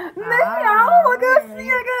baby man. Oh, I gotta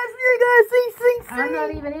see. I'm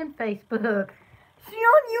not even in Facebook. See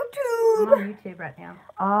on YouTube. I'm on YouTube right now.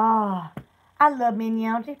 Oh, I love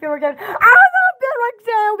Minions. If you ever get, I love that right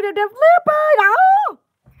down with the flipper. Oh,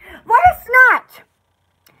 last night,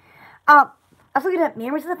 I was looking at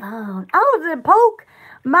memories of the phone. I was gonna poke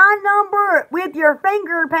my number with your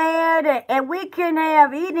finger pad, and we can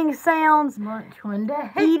have eating sounds. Lunch one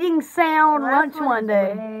day. Eating sound lunch one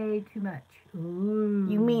day. Way too much. Ooh.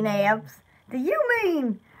 You mean abs? Do you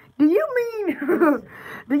mean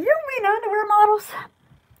underwear models?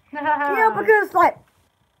 Yeah, because like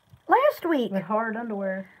last week. With hard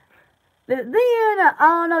underwear. Then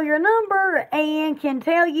I'll know your number and can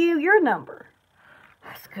tell you your number.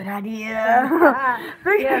 That's a good idea. Yeah,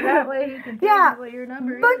 that way you can tell you what your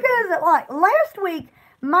number is. Because like last week,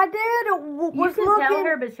 my dad was you can looking. Tell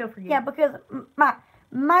her, but she'll forget. Yeah, because my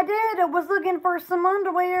dad was looking for some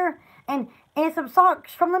underwear and some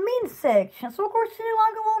socks from the men's section. So of course,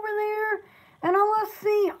 I go over there. And all I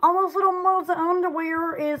see, all those little models of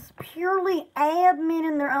underwear is purely admin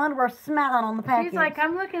in their underwear smiling on the package. She's like,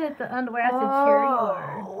 I'm looking at the underwear. I said, sure you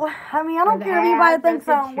are. I mean, I don't care if anybody thinks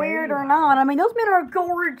I'm weird or not. I mean, those men are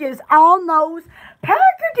gorgeous on those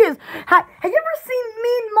packages. Have you ever seen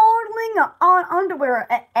men modeling on underwear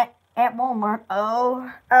at Walmart? Oh.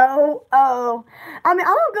 I mean,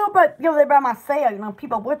 I don't go there by myself.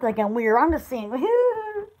 People would think I'm weird. I'm just saying,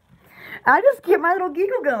 I just get my little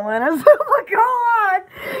giggle going. I was oh my God,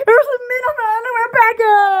 there's a men on the underwear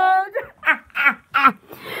package.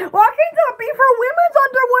 Why can't that be for women's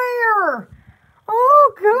underwear?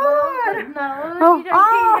 Oh God. No, you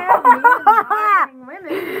don't have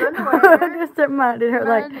women's underwear. Just reminded her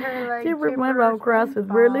like she went across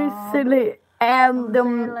with really silly and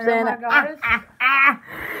them saying,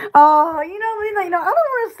 oh, I don't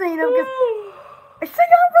want to see them because. See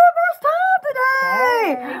y'all for the first time today.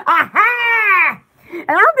 Hey. Aha!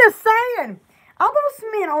 And I'm just saying, all those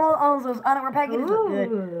men, all those underwear packages look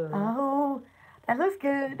good. Oh, that looks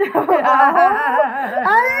good. I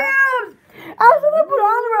was going to put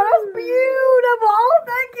underwear. That's beautiful. Oh,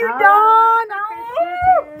 thank you, Dawn.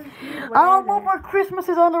 I want my Christmas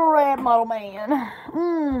is underwear ad model man.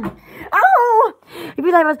 Oh, if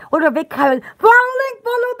you like us, what a big comment.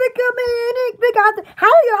 Follow Big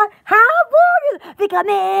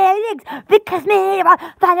Cosmetics. Big Cosmetics. Big Cosmetics.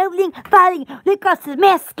 Following Big Cosmetics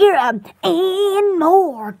mascara and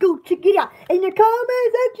more. Go check it out in the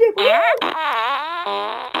comment section.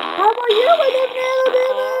 How about you?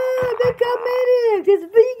 Big Cosmetics. It's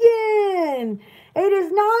vegan. It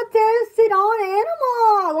is not tested on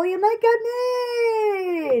animals or your makeup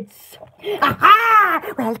needs. Aha!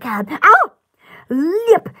 Welcome. Oh!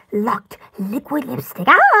 Lip locked liquid lipstick.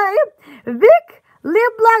 Vic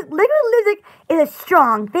Lip Lock liquid lipstick is a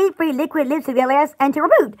strong, fade-free liquid lipstick that lasts and to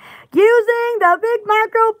remove. Using the Vic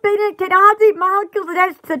micro pigment technology, molecules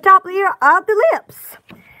attached to the top layer of the lips.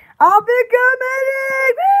 Oh,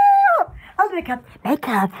 Big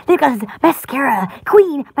makeup, because mascara,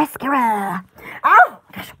 queen mascara. Oh,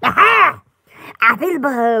 gosh. Aha!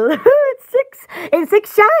 Available in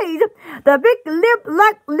six shades. The Big Lip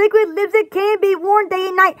Lock liquid lipstick can be worn day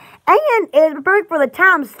and night and is perfect for the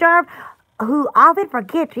time-starved who often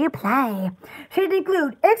forget to apply. Shades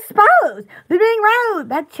include Exposed, Living Rose,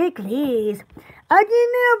 Black Chick Liz.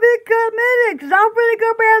 Again now, Big Cosmetics. Offer the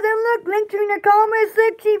comparison look. Link to in the comment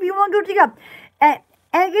section if you want to go check out.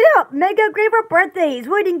 And get up, make up great for birthdays,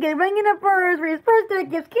 wedding gift, ringing anniversaries, birthday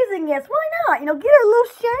gifts, kissing gifts. Why not? Get a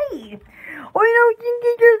little shade. Or, you can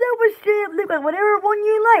get yourself a shade, look like whatever one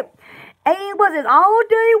you like. And what's it all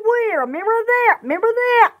day wear? Remember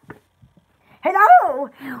that? Hello.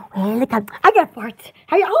 Well, look, I got farts.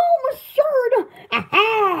 Hey, almost sure.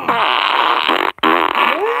 Aha.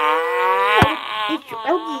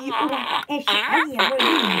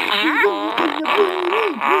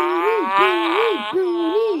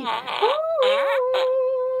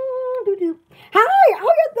 Hi, how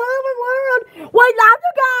you doing, world? We love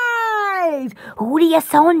you guys. Who do you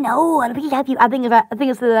so know? I love you. I think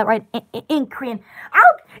it's that right in Korean.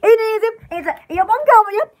 Out. It's a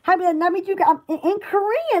how do I meet you guys in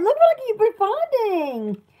Korean? Look what you've been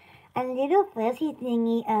finding. A little fuzzy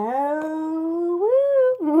thingy. Oh,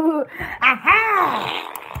 woo. Aha!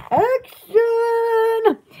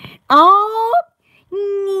 Action! Oh,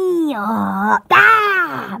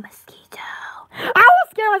 mosquito. I will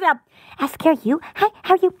scare myself. I scare you. Hi,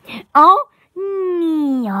 how are you? Oh,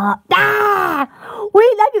 we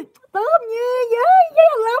love you. Love you.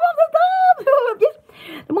 Yeah. Love them. Yes.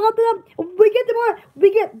 The more we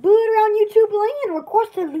get booed around YouTube land. Of course,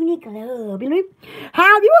 the Looney Globe. You know?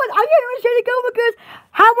 How you? Are you ready to go? Because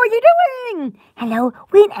how are you doing? Hello,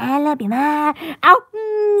 we in Alabama. Out.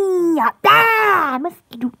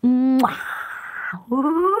 Mosquito.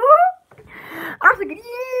 I was like,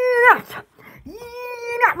 yes.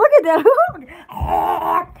 Yeah, look at that.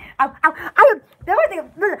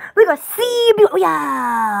 Look at see.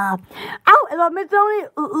 Yeah.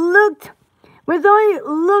 Miss Only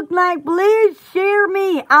looked like, please share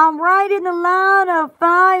me. I'm right in the line of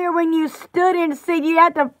fire when you stood and said you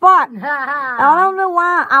had to fart. I don't know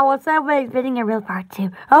why. I was expecting a real fart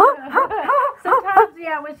too. Sometimes,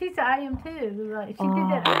 yeah, when she said I am too. Like, she did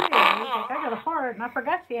that earlier. Like, I got a fart, and I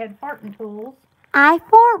forgot she had farting tools. I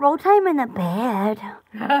fart all time in the bed.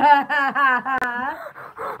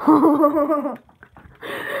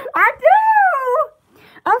 I do.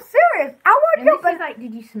 I'm serious. I want you. She's like,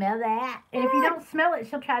 did you smell that? And if you don't smell it,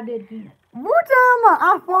 she'll try to do it again. One time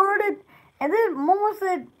I farted, and then Mama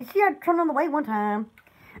said she had to turn on the light one time.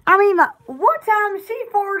 I mean, one time she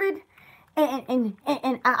farted,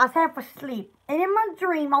 and I was half asleep. And in my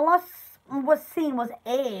dream, all I was seeing was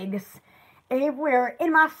eggs everywhere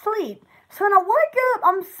in my sleep. So when I wake up,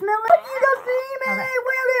 I'm smelling. You don't see me.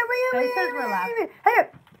 It says we're live. Hey,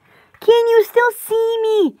 can you still see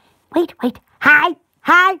me? Wait. Hi.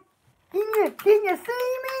 Can you see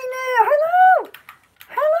me now? Hello.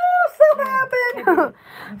 Something happened.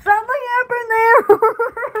 Something happened there.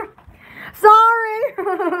 Sorry.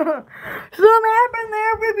 Something happened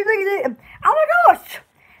there. Oh my gosh.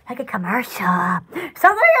 Like a commercial. So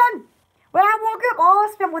then, when I woke up, all I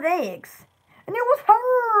smelled was eggs. And it was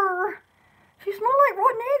her. She smelled like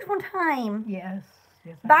rotten eggs one time. Yes.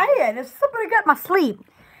 Bad. It's something I got in my sleep.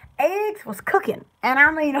 Eggs was cooking. And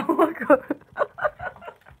I mean, oh my God.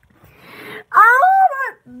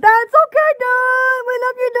 Oh, that's okay, Don. We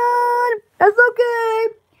love you, Don. That's okay.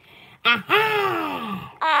 Aha.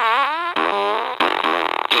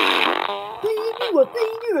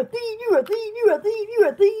 You're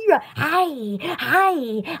a thief. Hi.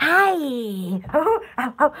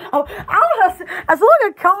 I saw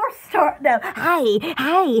the car start now. Hi.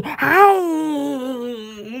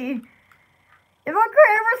 If my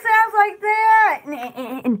grammar sounds like that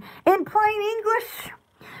in plain English,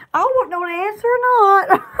 I wouldn't know to answer or not.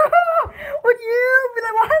 Would you be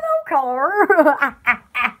like, well, hello, car?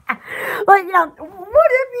 Like,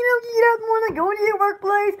 what if, you don't want to go into your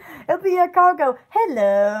workplace, if the car go,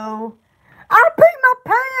 hello, I peed my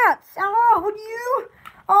pants. Oh, would you?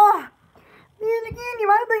 Oh, then again, you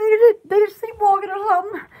might think they just sleepwalking or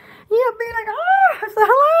something. Yeah, be like, say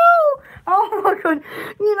hello. Oh, my God.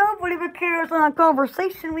 But if it carries on a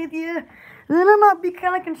conversation with you, then I might be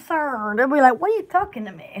kind of concerned. They'll be like, what are you talking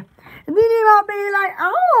to me? And then you might be like,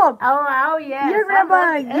 Oh, yes. Your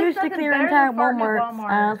grandma used to clear entire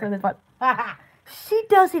Walmart. She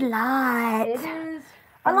does it a lot. It is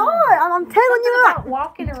a lot. I'm telling you. About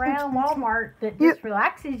walking around Walmart that just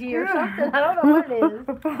relaxes you or something. I don't know what it is.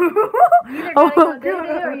 You either gotta go do-do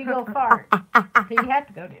or you go fart. So you have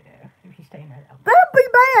to go do-do if you stay in there. That'd be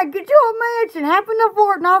bad. Could you imagine having a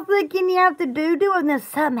fart and not thinking you have to do and then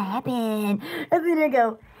something happen? And then they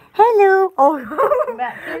go, hello.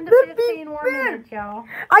 About 10 to 15 more minutes, y'all.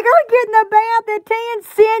 I gotta get in the bath at 10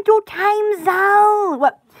 Central Time Zone.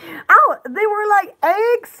 What? Oh, they were like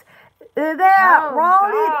eggs that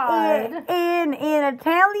rotted in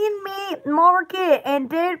Italian meat market and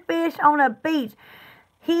dead fish on a beach.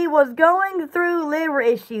 He was going through liver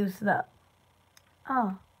issues, though.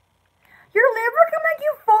 Oh. Your liver can make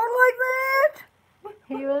you fart like that?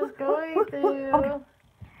 He was going to.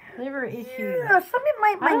 Liver issues. Yeah, something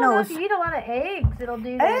my I don't know nose. if you eat a lot of eggs, it'll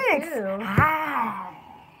do that too. Ah.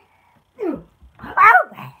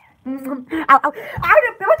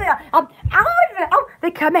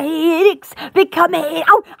 The comedics, the comedics.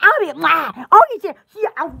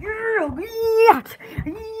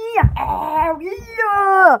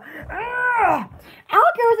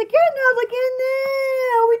 Alka was a candles again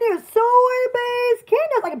now. We do soy-based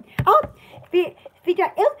candles like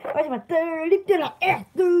feature else. Oh yeah,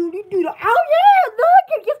 look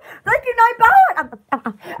at you, thank you, $9.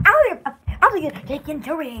 Taking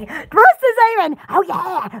jewelry. Dresses even. Oh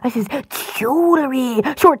yeah. This is jewelry.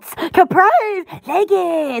 Shorts, capris,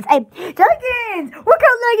 leggings. Leggings. What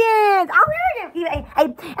kind of leggings? Oh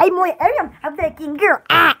yeah. More area. A legging girl.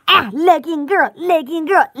 Legging girl. Legging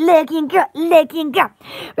girl. Legging girl. Legging girl.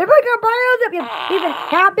 We put our bios up. Even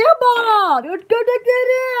got bill ball. Let's go check that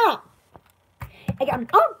out. I got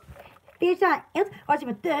fish on else. Watch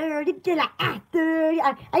him 30 July. 30.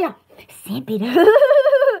 Simply.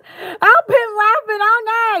 I've been laughing all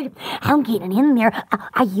night. I'm getting in there.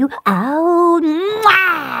 Are you? Oh,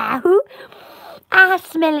 I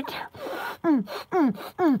smell it.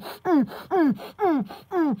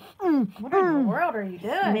 What in the world are you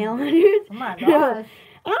doing? Smell it. Oh my gosh.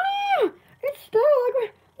 It's stuck.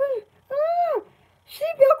 She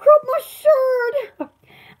velcroed my shirt.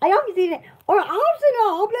 I always eat it. Or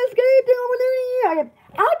optional. Let's get it over there.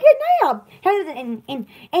 I'll get now.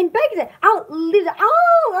 And bakes it. I'll leave it.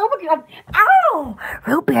 Oh my God. Oh,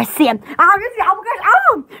 root beer sim. Oh my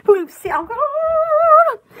gosh. Root sim. Oh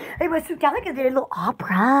God. It was so kind of like a little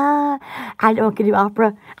opera. I don't can do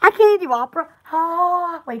opera. I can't do opera.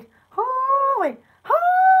 Oh wait.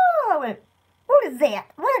 What is that?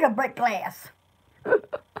 What a brick glass.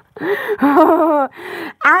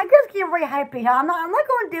 I just get very happy. I'm not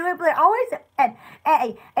going to do it, but always at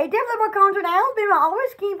a different concert in Alabama, I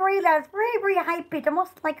always keep very loud. It's very high pitch,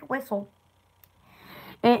 almost like a whistle.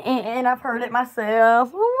 And I've heard it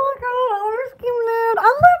myself. Oh my God, I always keep loud. I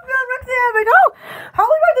love God, Rick Savage. Oh,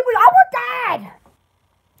 holy God, I almost died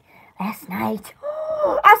last night.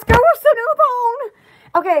 I scored a new phone.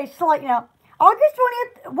 Okay, so like August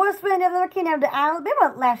 20th was when I came down to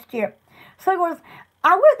Alabama last year. So it was.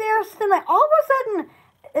 I went there, so like all of a sudden,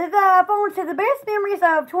 the phone said the best memories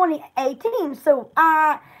of 2018. So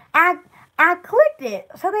I clicked it.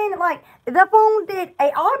 So then, like, the phone did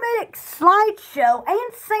an automatic slideshow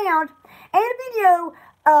and sound and video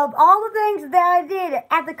of all the things that I did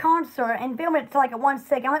at the concert and filmed it to like a 1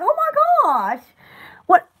 second. I'm like, oh my gosh,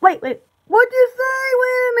 what? Wait, what'd you say?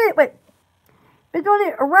 Wait a minute, wait. We're doing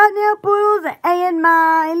it right now, Poodles, and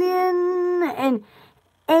my alien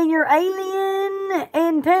and your alien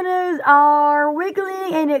antennas are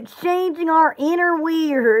wiggling and exchanging our inner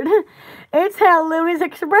weird. It's how loonies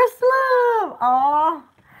express love. Aw.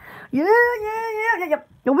 Yeah.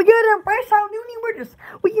 We gotta embrace our loony weirdness.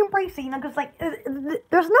 We embrace it, because like, there's no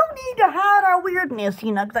need to hide our weirdness,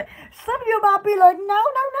 because like, some of you might be like,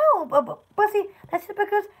 no. But see, that's just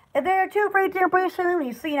because they're too afraid to embrace their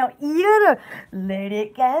loony. So, you gotta let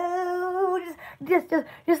it go. Just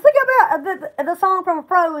think about the song from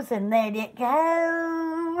Frozen, Let It Go.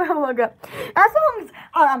 Oh my God. That song's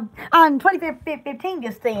on 2015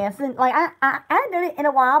 just dance. And like, I hadn't done it in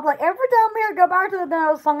a while, but like, every time I go back to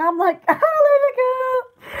the song, I'm like, oh, let it go.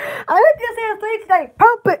 I heard this in the street today.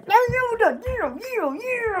 Pump it.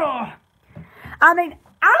 Yeah. I mean,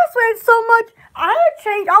 I sweat so much, I had to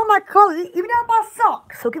change all my clothes, even out my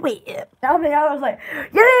socks. Okay, wait. I was like,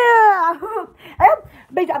 yeah. I'll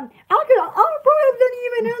probably done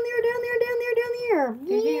even down there.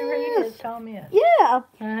 Did you read his comment? Yeah.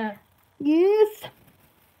 Uh-huh. Yes.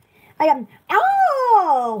 I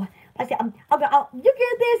said, you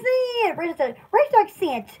get this in. Racetrack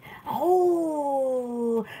scent.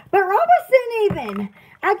 Oh, but Robertson even.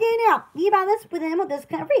 Again now, you buy this with them with this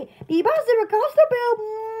kind of free. You buy the cost of bill.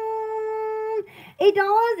 It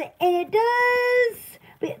does, and it does.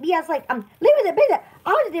 But yeah, it's like, leave it.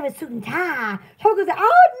 All I did was suit and tie. So goes all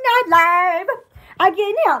night live.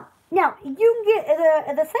 Again now, you can get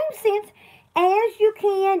the same scent as you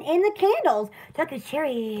can in the candles. Chocolate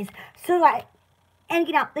cherries. So like, and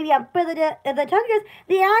but the chocolates,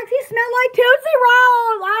 they actually smell like Tootsie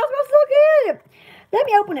Rolls. I smell so good. Let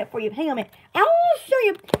me open it for you. Hang on a minute. I want to show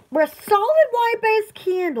you where solid white-based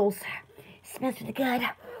candles smells really good.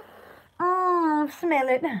 Oh, smell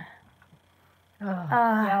it. Oh,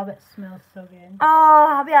 yeah, that smells so good.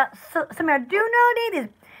 Oh, yeah. So, I do know this.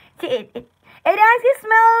 It actually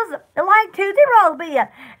smells like Tootsie Roll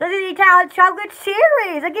beer. This is Italian chocolate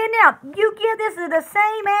cherries. Again, now, you get this is the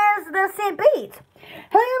same as the St. Beats.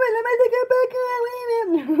 Hey, let me take it back.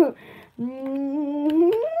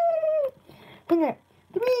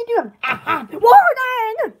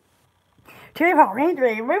 Warning! 2 for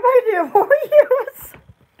entry. Remember for use.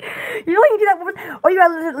 You know you do that with, or you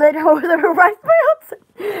gotta let hold of the rice belts.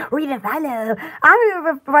 Read and follow. I'm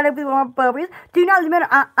going to provide with more bubbles. Do not limit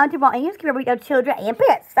unto my aims. Keep every children and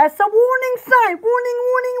pets. That's a warning sign. Warning,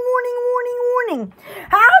 warning, warning, warning, warning.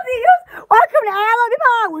 How do you? Welcome to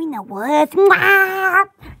Alabama. We know what's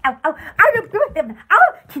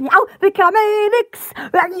I'll become a mix. I'll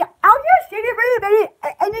just see the baby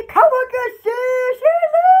and the coworkers.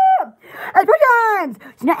 And 3 times.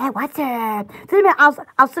 Do not add water. So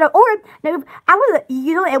I'll set up order. Now, I will,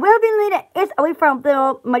 you know, it will be later. It's away from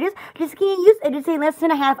the mothers. Just can't use it to say less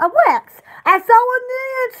than a half of wax. I saw in the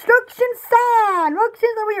instruction sign.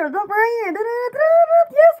 Instructions over here. Don't worry.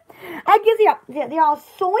 Yes. I guess they are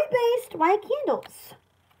soy-based white candles.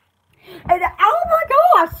 And oh my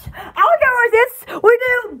gosh, this we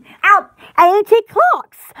do antique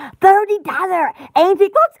clocks, $30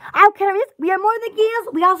 antique clocks. I'll carry this. We have more than gifts.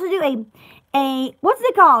 We also do a what's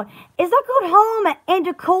it called? It's not called home and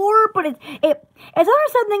decor, but it's under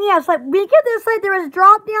something else. Like we get this, like there is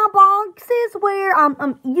drop down boxes where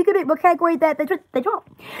you can pick category that they drop.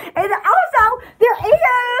 And also there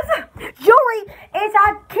is jewelry. It's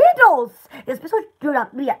candles. It's special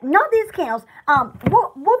jewelry. Yeah, not these candles.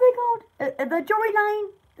 What are they called? The jewelry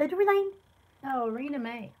line. The jewelry line. Oh, Rena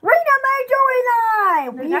May. Rena May jewelry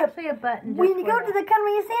line. There's actually a button. When you go to the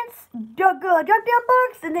country cents, drop down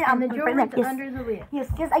box, and then the jewelry's under the lid. Yes.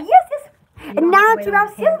 And now to our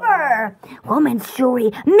silver. Women's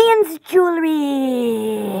jewelry, men's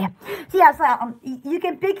jewelry. So yeah, so you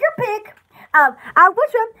can pick your pick.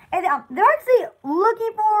 Which one? And they're actually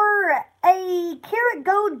looking for a karat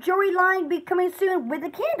gold jewelry line be coming soon with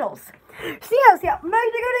the candles. So yeah,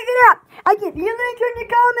 make sure to get out. Again, you link in the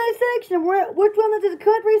comment section which one that this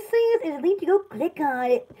country sees is a link to go click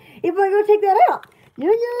on it. If I go check that out.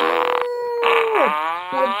 Yeah.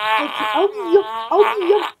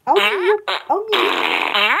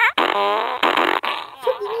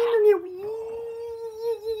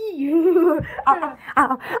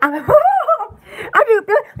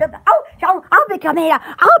 I'll become here.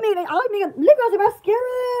 I'll make Legos and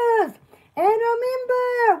mascaras. And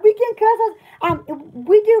remember, we can cuss.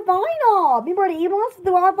 We do vinyl. Remember the emails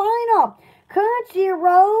do our vinyl. Country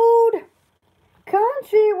Road.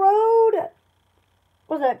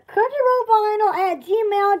 Was it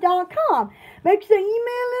countryroadvinyl@gmail.com. Make sure to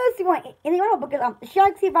email us if you want anything because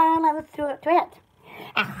Sharksy Vinyl let's to it.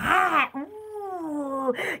 Aha!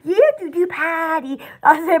 Ooh, yeah, do party.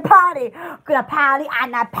 I said party. Gonna party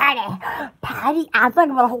on the party. Party. I'm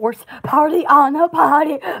thinking about a horse. Party on the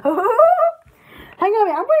party. Hang on a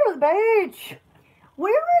minute. I'm ready with the beach.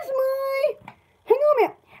 Where is my? Hang on a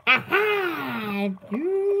minute. Aha!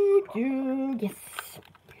 Yes.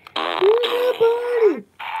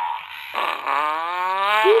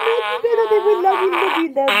 We love you.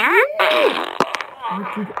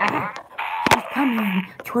 She's coming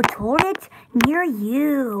to a toilet near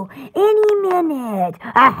you any minute.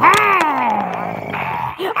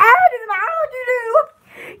 Aha! How do you do?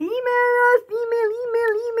 Email us.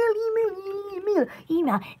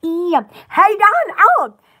 Email. Hey, Don.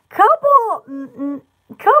 Oh, couple.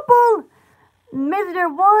 Mr.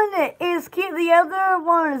 One is cute. The other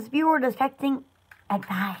one is viewer distracting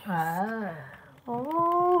advice.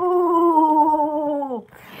 Oh,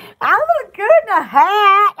 I look good in a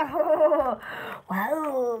hat.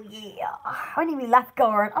 Whoa, yeah. I need me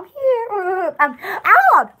lifeguard. I'm here.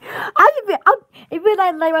 If you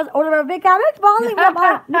like order a big comics, what is it? I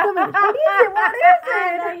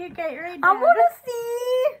know you can't read that. I want to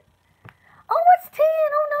see. Oh, it's 10.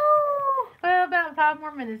 Oh, no. Well, about 5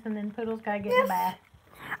 more minutes and then Poodles got to get in the bath.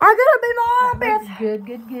 I got to bathe my armpits. Good.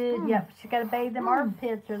 Yep, she got to bathe them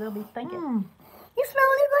armpits or they'll be stinking. You smell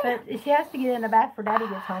anything? But she has to get in the bath for Daddy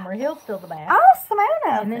gets home or he'll steal the bath. I'll smell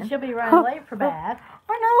nothing. And then she'll be running late for bath.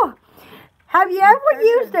 I know. Have you ever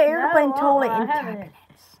used the airplane toilet in turbulence?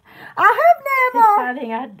 I have never.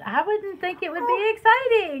 Exciting. I wouldn't think it would be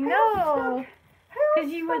exciting. No.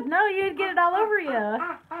 Because you would know you'd get it all over you.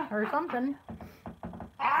 Or something.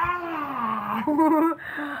 I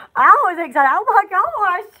was excited. Oh my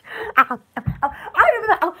gosh.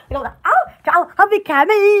 I'll be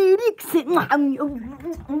coming.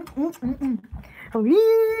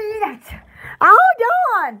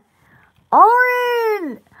 Hold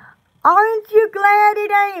on. Aren't you glad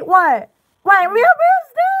it ain't what? Wait, we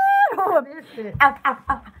missed it. I missed it.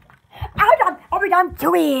 I'm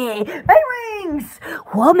Chewy. Hey, rings.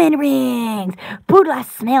 Woman rings. Poodle, I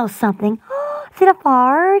smell something. Is it a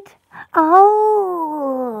fart?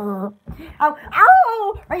 Oh,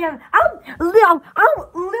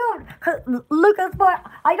 Lucas, but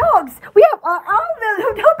I dogs. We have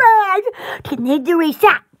two bags. Can they do a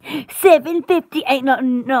shot? $7.58.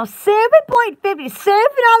 No, 7.50.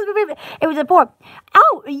 $7.50. It was a poor.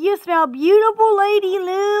 Oh, you smell beautiful, Lady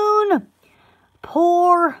Loon.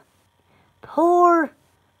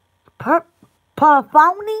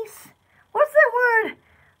 Perfonies? What's that word?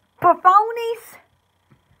 Perfonies?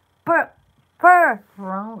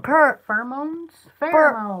 Pheromones?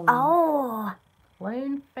 Pheromones. Oh.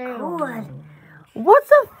 Plain pheromones.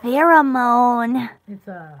 What's a pheromone? It's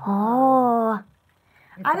a... Oh.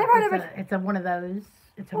 I never heard of it. It's one of those.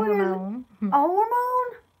 It's a hormone. A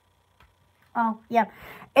hormone? Oh, yeah.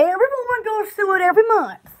 Every woman goes through it every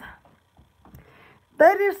month.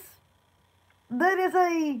 That is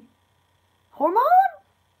a hormone?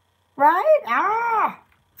 Right? Ah.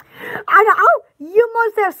 I know. Oh, you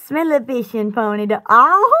must have smell-o-vision, pony.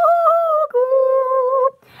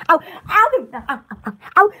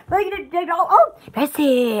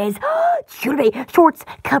 Dresses, jewelry, shorts,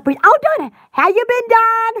 covers. Oh, Donna, how you been,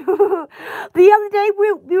 Don? The other day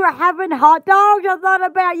we were having hot dogs. I thought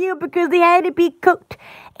about you because they had to be cooked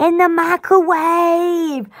in the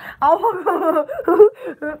microwave. Oh,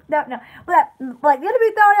 no. Like, they had to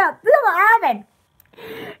be thrown out. This is the oven.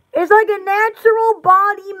 It's like a natural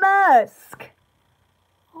body musk.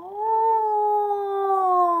 Oh,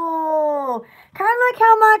 kind of like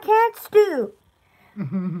how my cats do.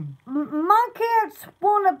 My cats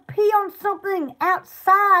want to pee on something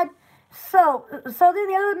outside, so then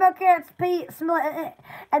the other male cats smell it,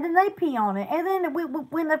 and then they pee on it. And then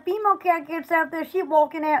when the female cat gets out there, she's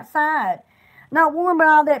walking outside, not worrying about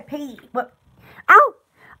all that pee. But all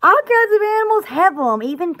kinds of animals have them,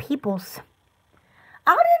 even people's.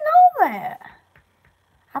 I didn't know that.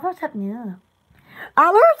 I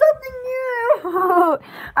learned something new.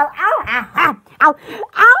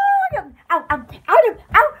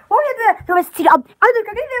 What is that?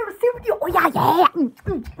 Oh, yeah.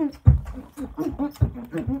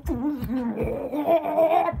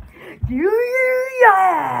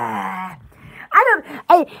 Yeah.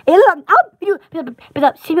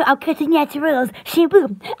 I'm cutting naturals.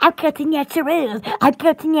 I'm cutting naturals.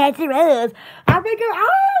 I figure,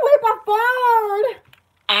 with my phone.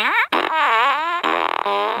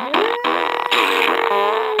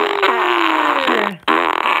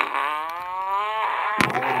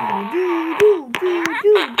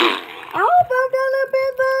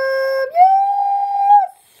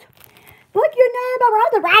 Put your name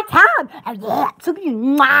around the right time. Oh, yeah. Suck it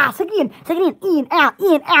in, out.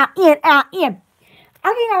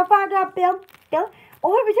 Okay, now find out, Bill.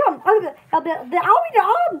 Over here. The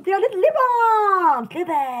little lip balm.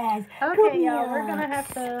 Clippers. Okay, y'all, we're going to have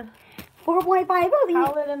to 4.5.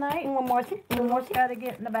 call it a night. One more. Got to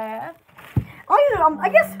get in the bath. I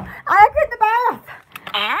guess I get in the bath.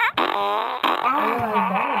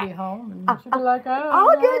 That'll be home. And she'll be like,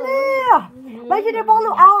 oh, good now. Make sure to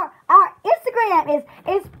follow our Instagram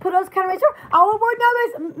is Poodles Country Store. Our word number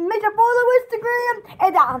is make sure to follow Instagram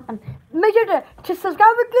and make sure to subscribe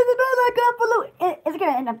to the bell icon follow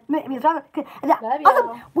Instagram and also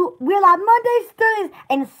we're live Mondays, Thursdays,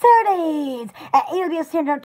 and Saturdays at 8 p.m.